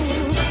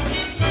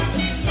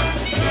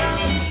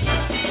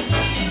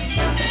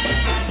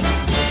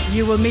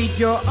 You will meet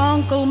your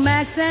Uncle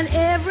Max and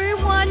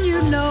everyone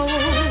you know.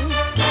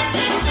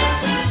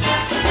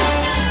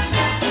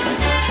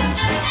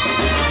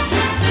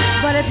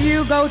 But if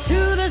you go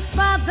to the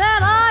spot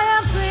that I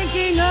am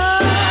thinking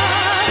of,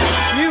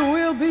 you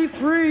will be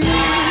free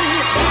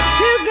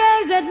to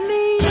gaze at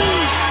me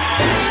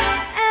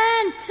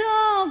and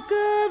talk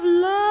of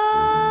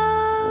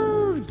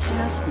love.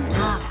 Just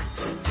knock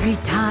 3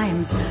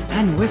 times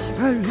and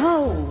whisper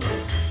low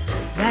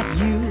that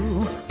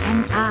you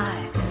and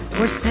I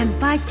were sent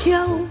by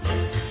Joe.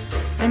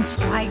 And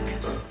strike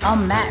a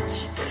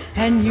match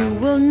and you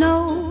will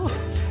know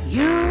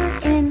you're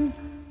in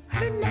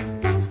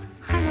Hernando's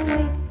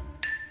Hideaway.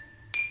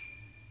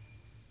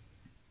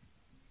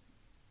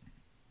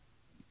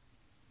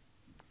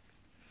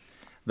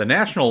 The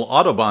National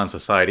Audubon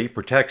Society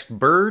protects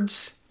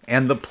birds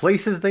and the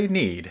places they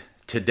need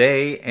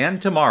today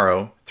and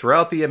tomorrow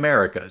throughout the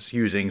Americas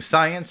using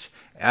science,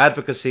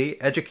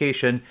 advocacy,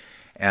 education,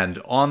 and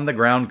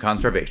on-the-ground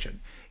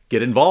conservation.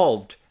 Get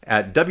involved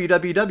at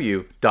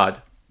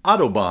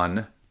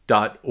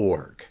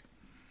www.audubon.org.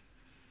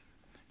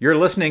 You're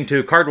listening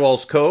to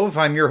Cardwell's Cove.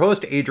 I'm your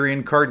host,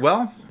 Adrian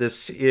Cardwell.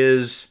 This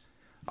is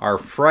our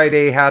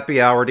Friday happy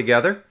hour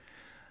together.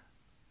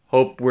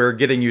 Hope we're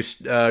getting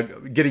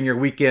your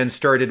weekend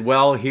started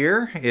well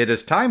here. It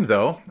is time,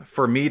 though,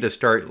 for me to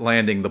start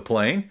landing the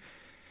plane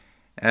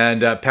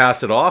and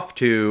pass it off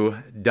to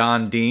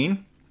Don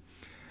Dean.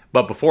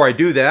 But before I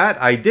do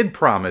that, I did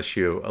promise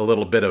you a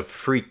little bit of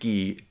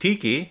freaky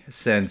tiki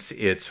since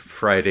it's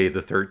Friday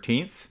the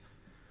 13th.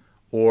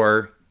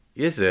 Or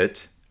is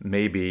it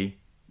maybe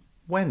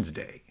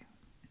Wednesday?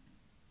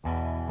 Well,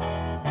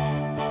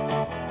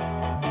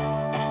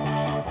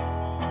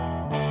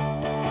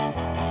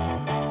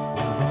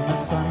 when the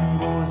sun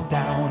goes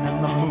down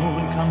and the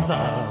moon comes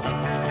up,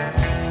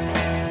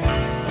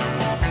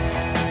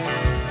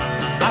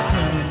 I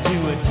turn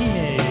into a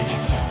teenage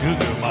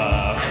goo-goo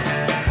muff.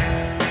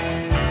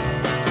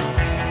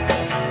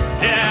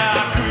 Yeah, I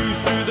cruise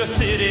through the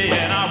city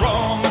and I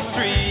roam the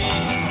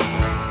streets,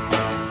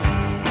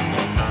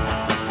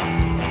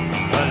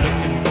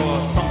 looking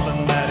for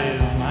something that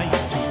is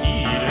nice to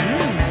eat.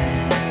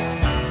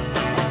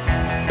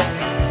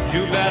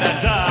 You better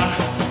duck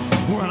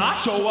when I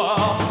show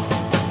up,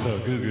 the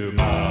goo-goo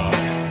muff.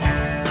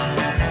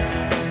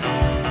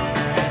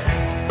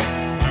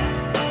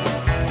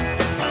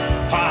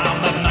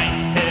 I'm the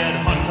ninth-head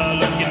hunter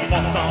looking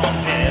for some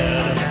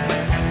head.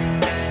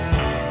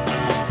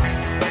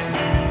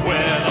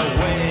 With a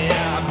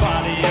way-out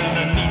body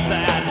underneath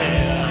that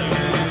head.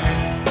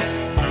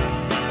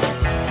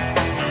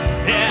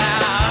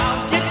 Yeah,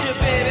 I'll get you,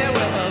 baby,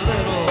 with a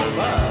little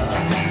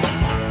love.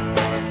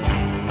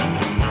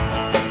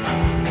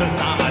 'Cause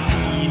I'm a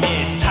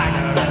teenage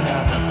tiger and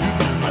a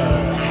goo-goo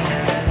bug.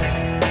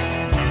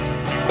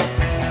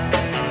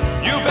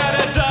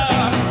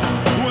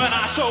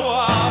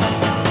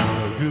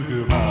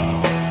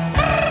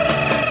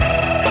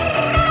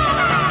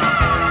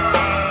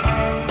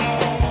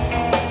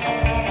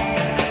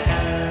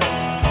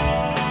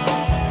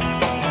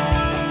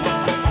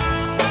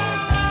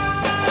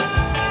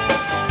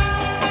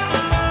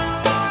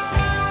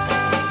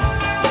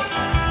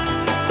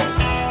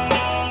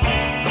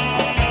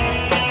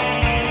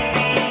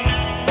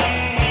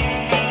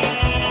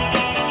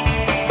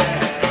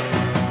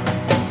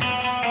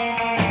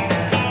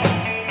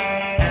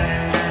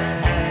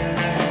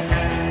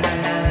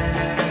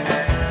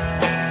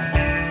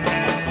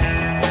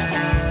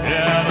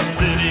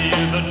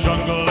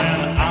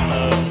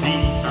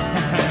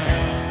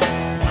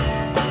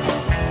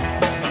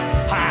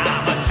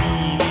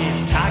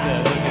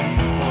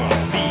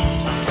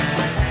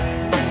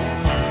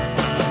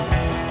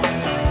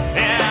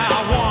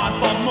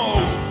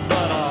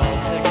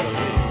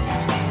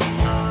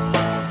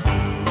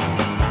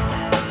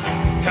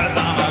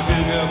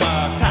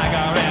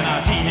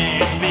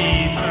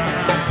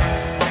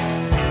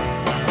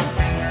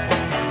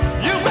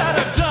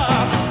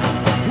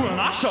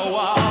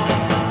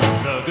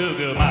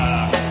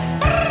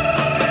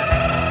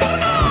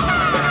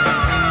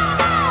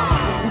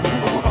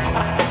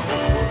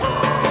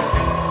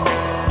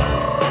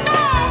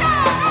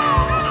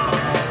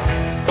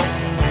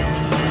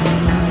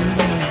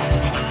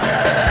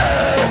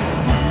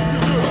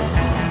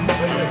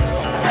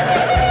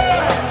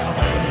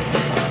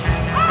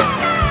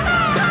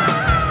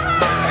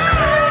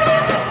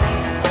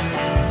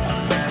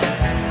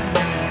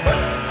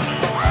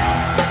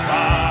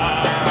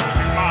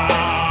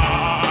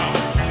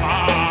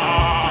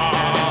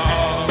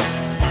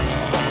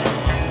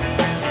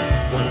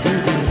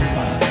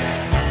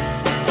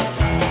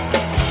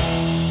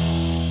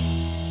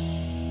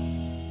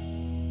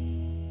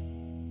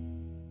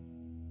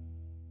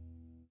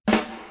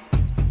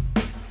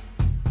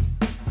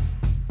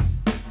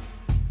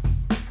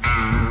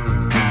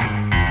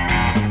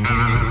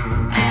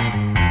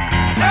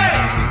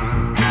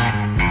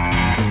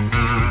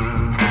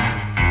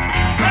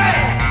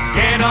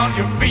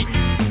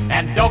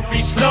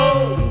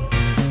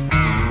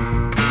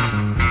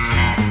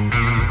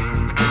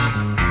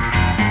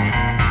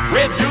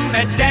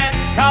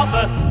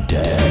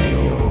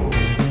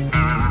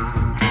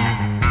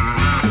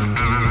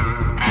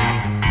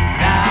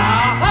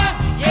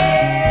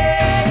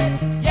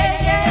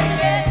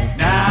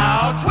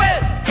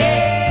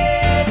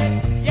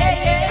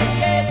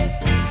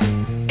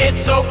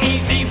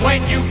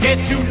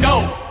 get to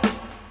know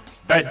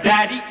the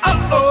daddy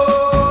uh-oh.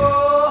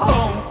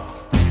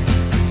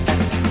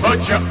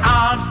 Put your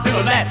arms to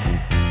the left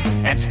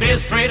and stare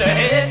straight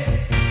ahead.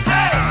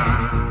 Hey!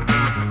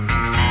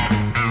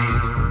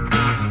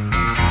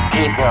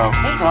 Keep your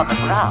feet on the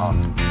ground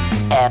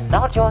and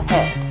nod your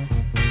head.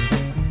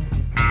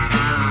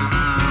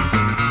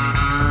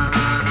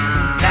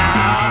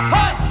 Now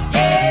punch,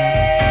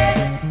 yeah,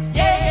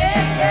 yeah,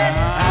 yeah, yeah.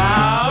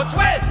 Now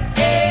twist,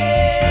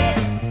 yeah,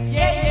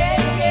 yeah,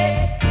 yeah,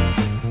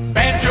 yeah.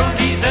 Bend your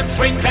knees and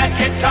swing that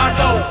guitar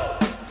low.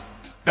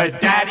 The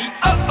daddy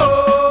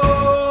uh-oh.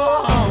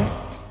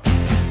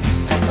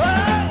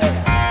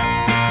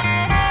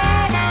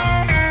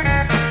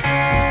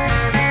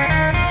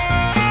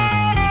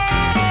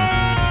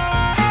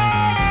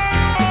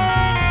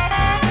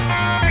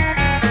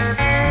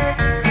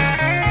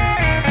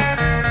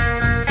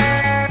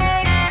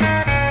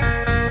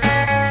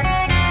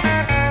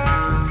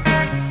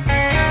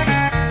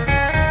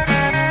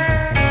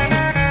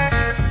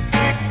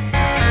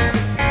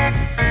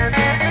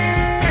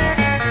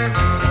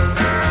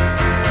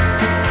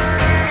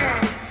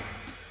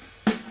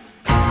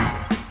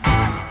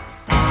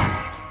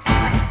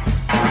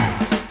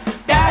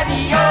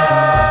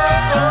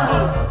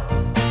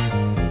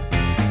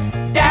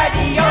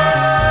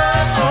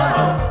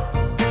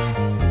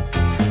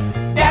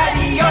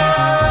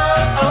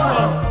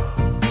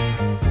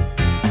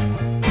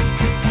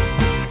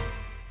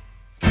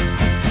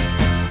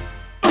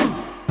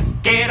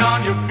 Get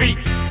on your feet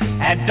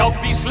and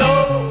don't be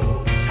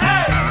slow.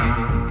 Hey!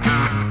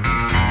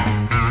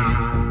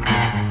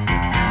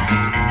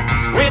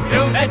 We're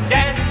doing a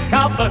dance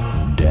called the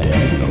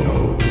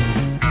Daddy-O.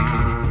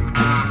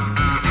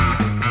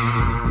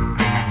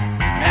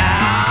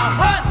 Now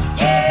punch,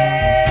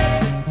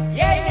 yeah,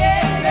 yeah,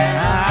 yeah, yeah.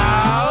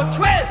 Now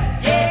twist,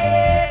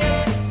 yeah,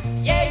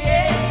 yeah,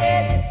 yeah,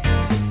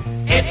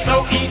 yeah. It's so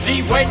easy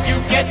when you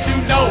get to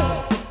know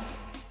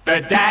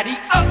the daddy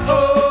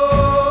uh-oh.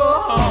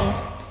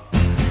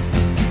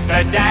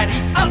 The daddy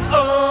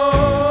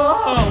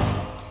uh-oh.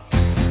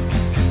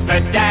 The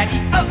daddy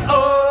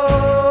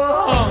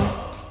uh-oh.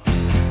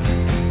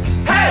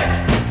 Hey!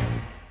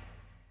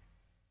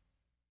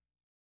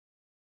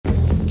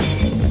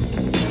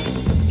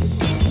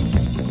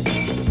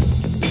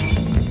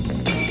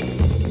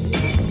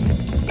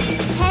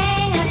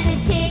 Hang up the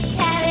chick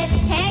habit,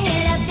 hang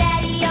it up,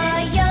 daddy, or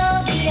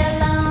you'll be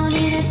alone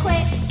in a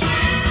quick.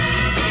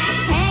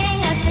 Hang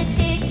up the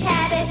chick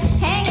habit,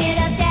 hang it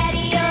up,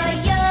 daddy, or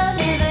you'll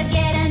never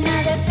get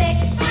another fix.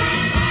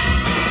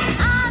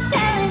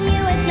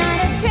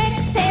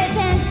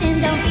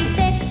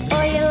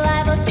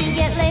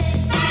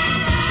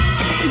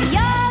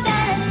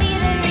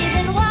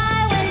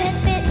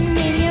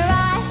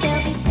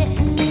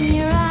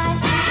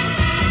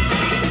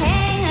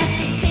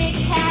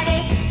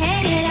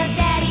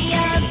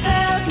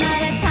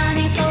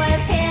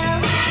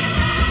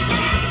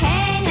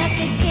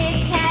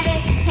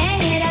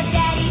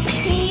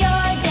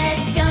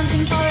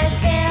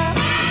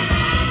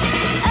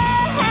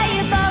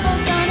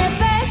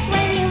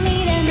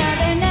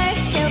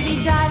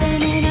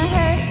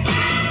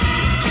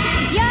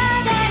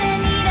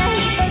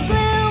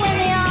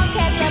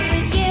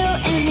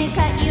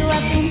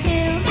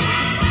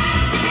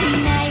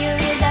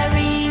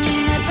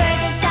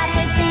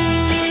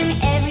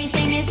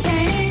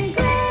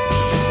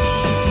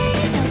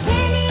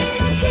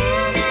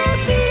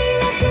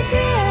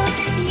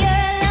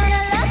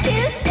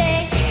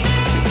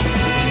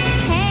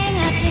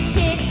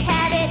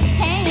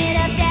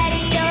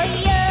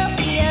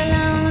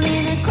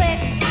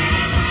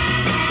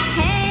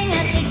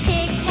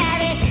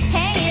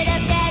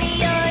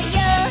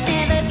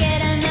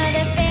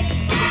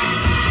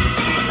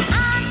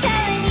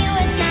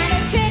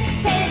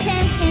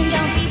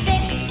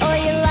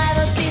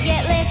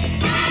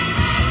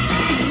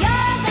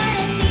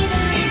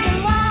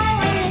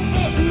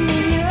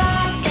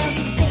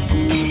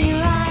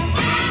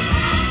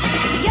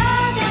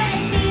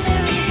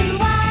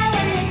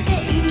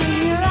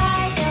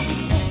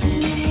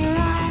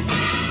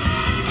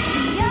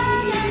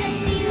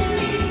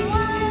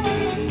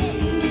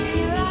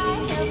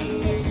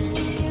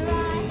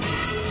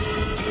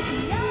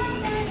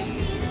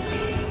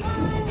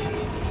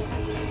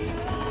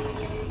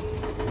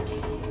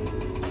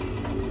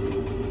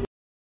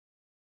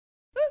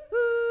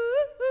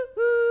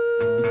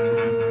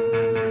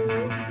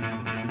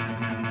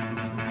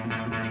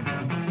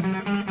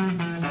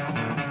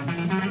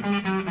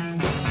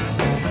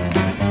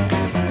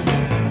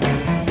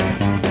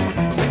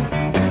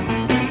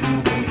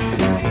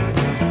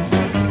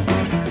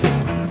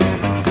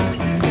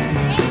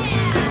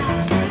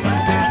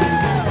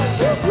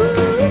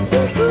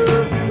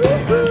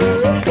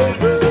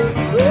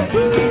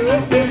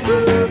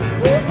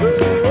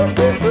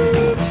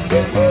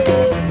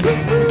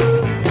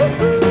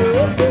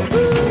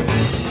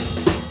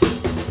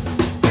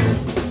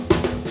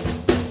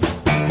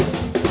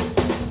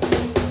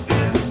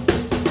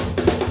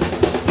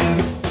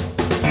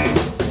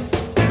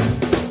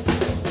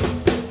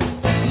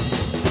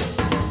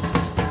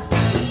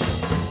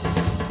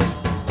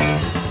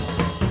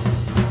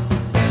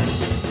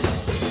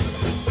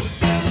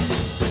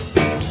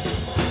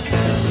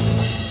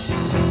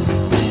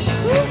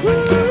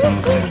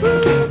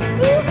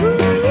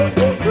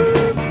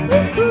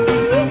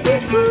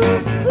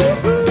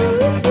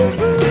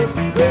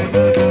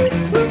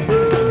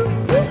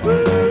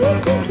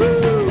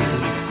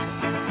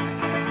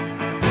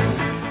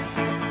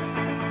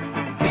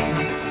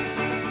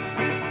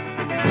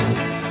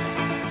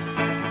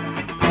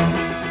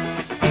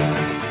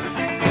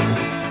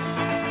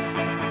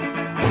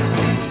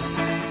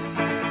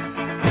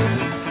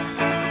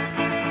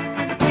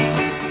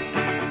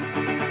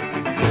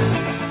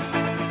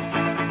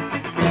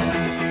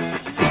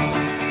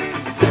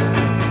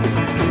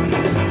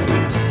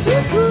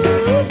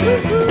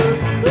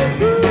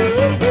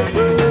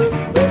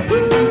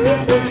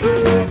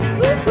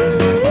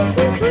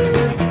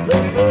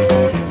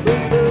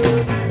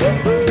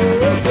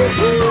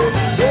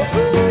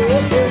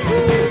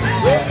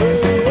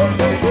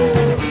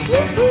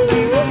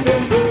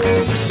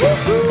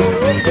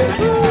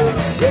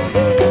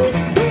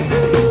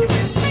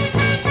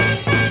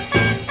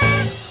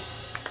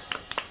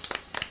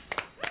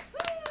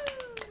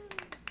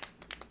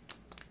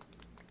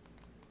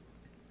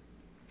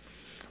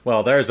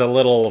 Well, there's a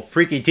little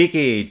freaky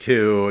tiki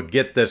to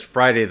get this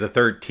Friday the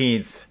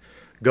 13th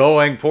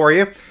going for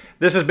you.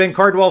 This has been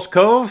Cardwell's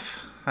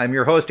Cove. I'm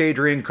your host,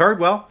 Adrian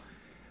Cardwell.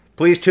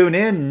 Please tune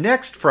in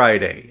next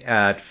Friday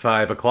at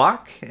 5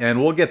 o'clock,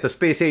 and we'll get the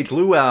Space Age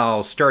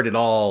Luau started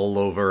all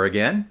over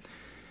again.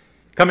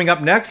 Coming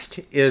up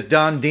next is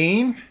Don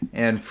Dean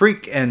and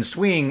Freak and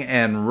Swing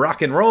and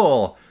Rock and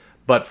Roll.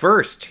 But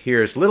first,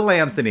 here's Little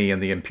Anthony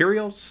and the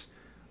Imperials,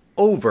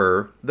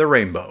 Over the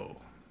Rainbow.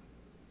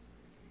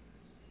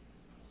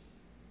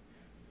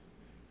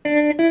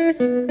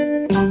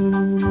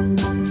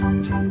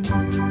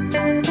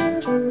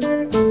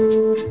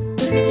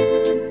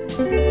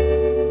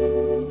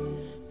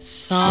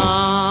 Somewhere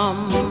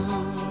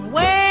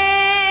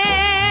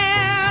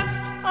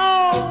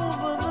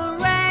over the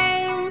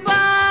rainbow,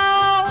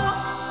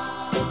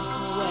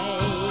 way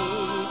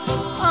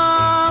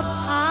up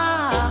high,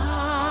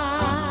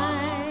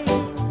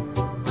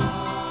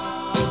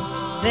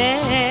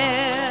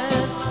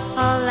 there's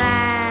a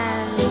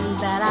land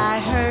that I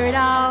heard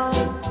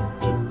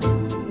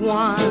of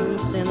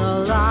once in a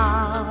lullaby.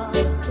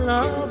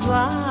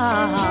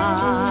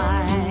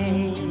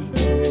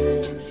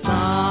 Somewhere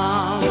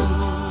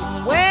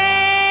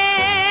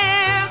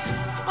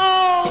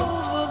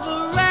over the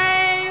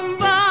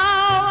rainbow,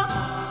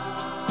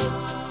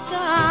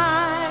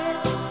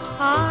 skies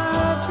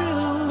are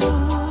blue,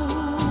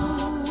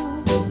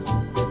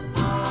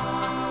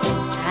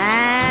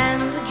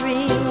 and the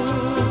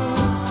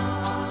dreams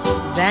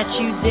that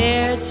you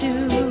dare to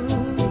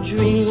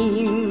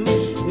dream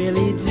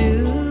really do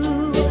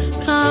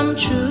come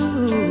true.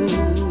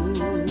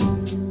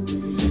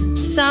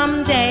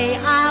 Someday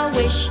I'll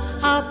wish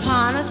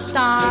upon a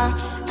star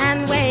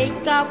and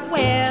wake up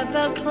where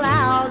the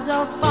clouds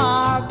are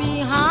far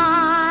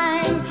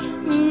behind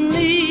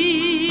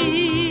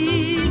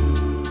me,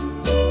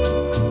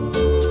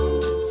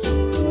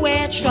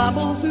 where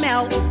troubles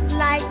melt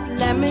like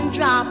lemon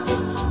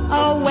drops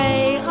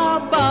away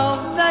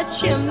above the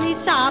chimney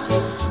tops.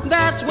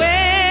 That's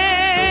where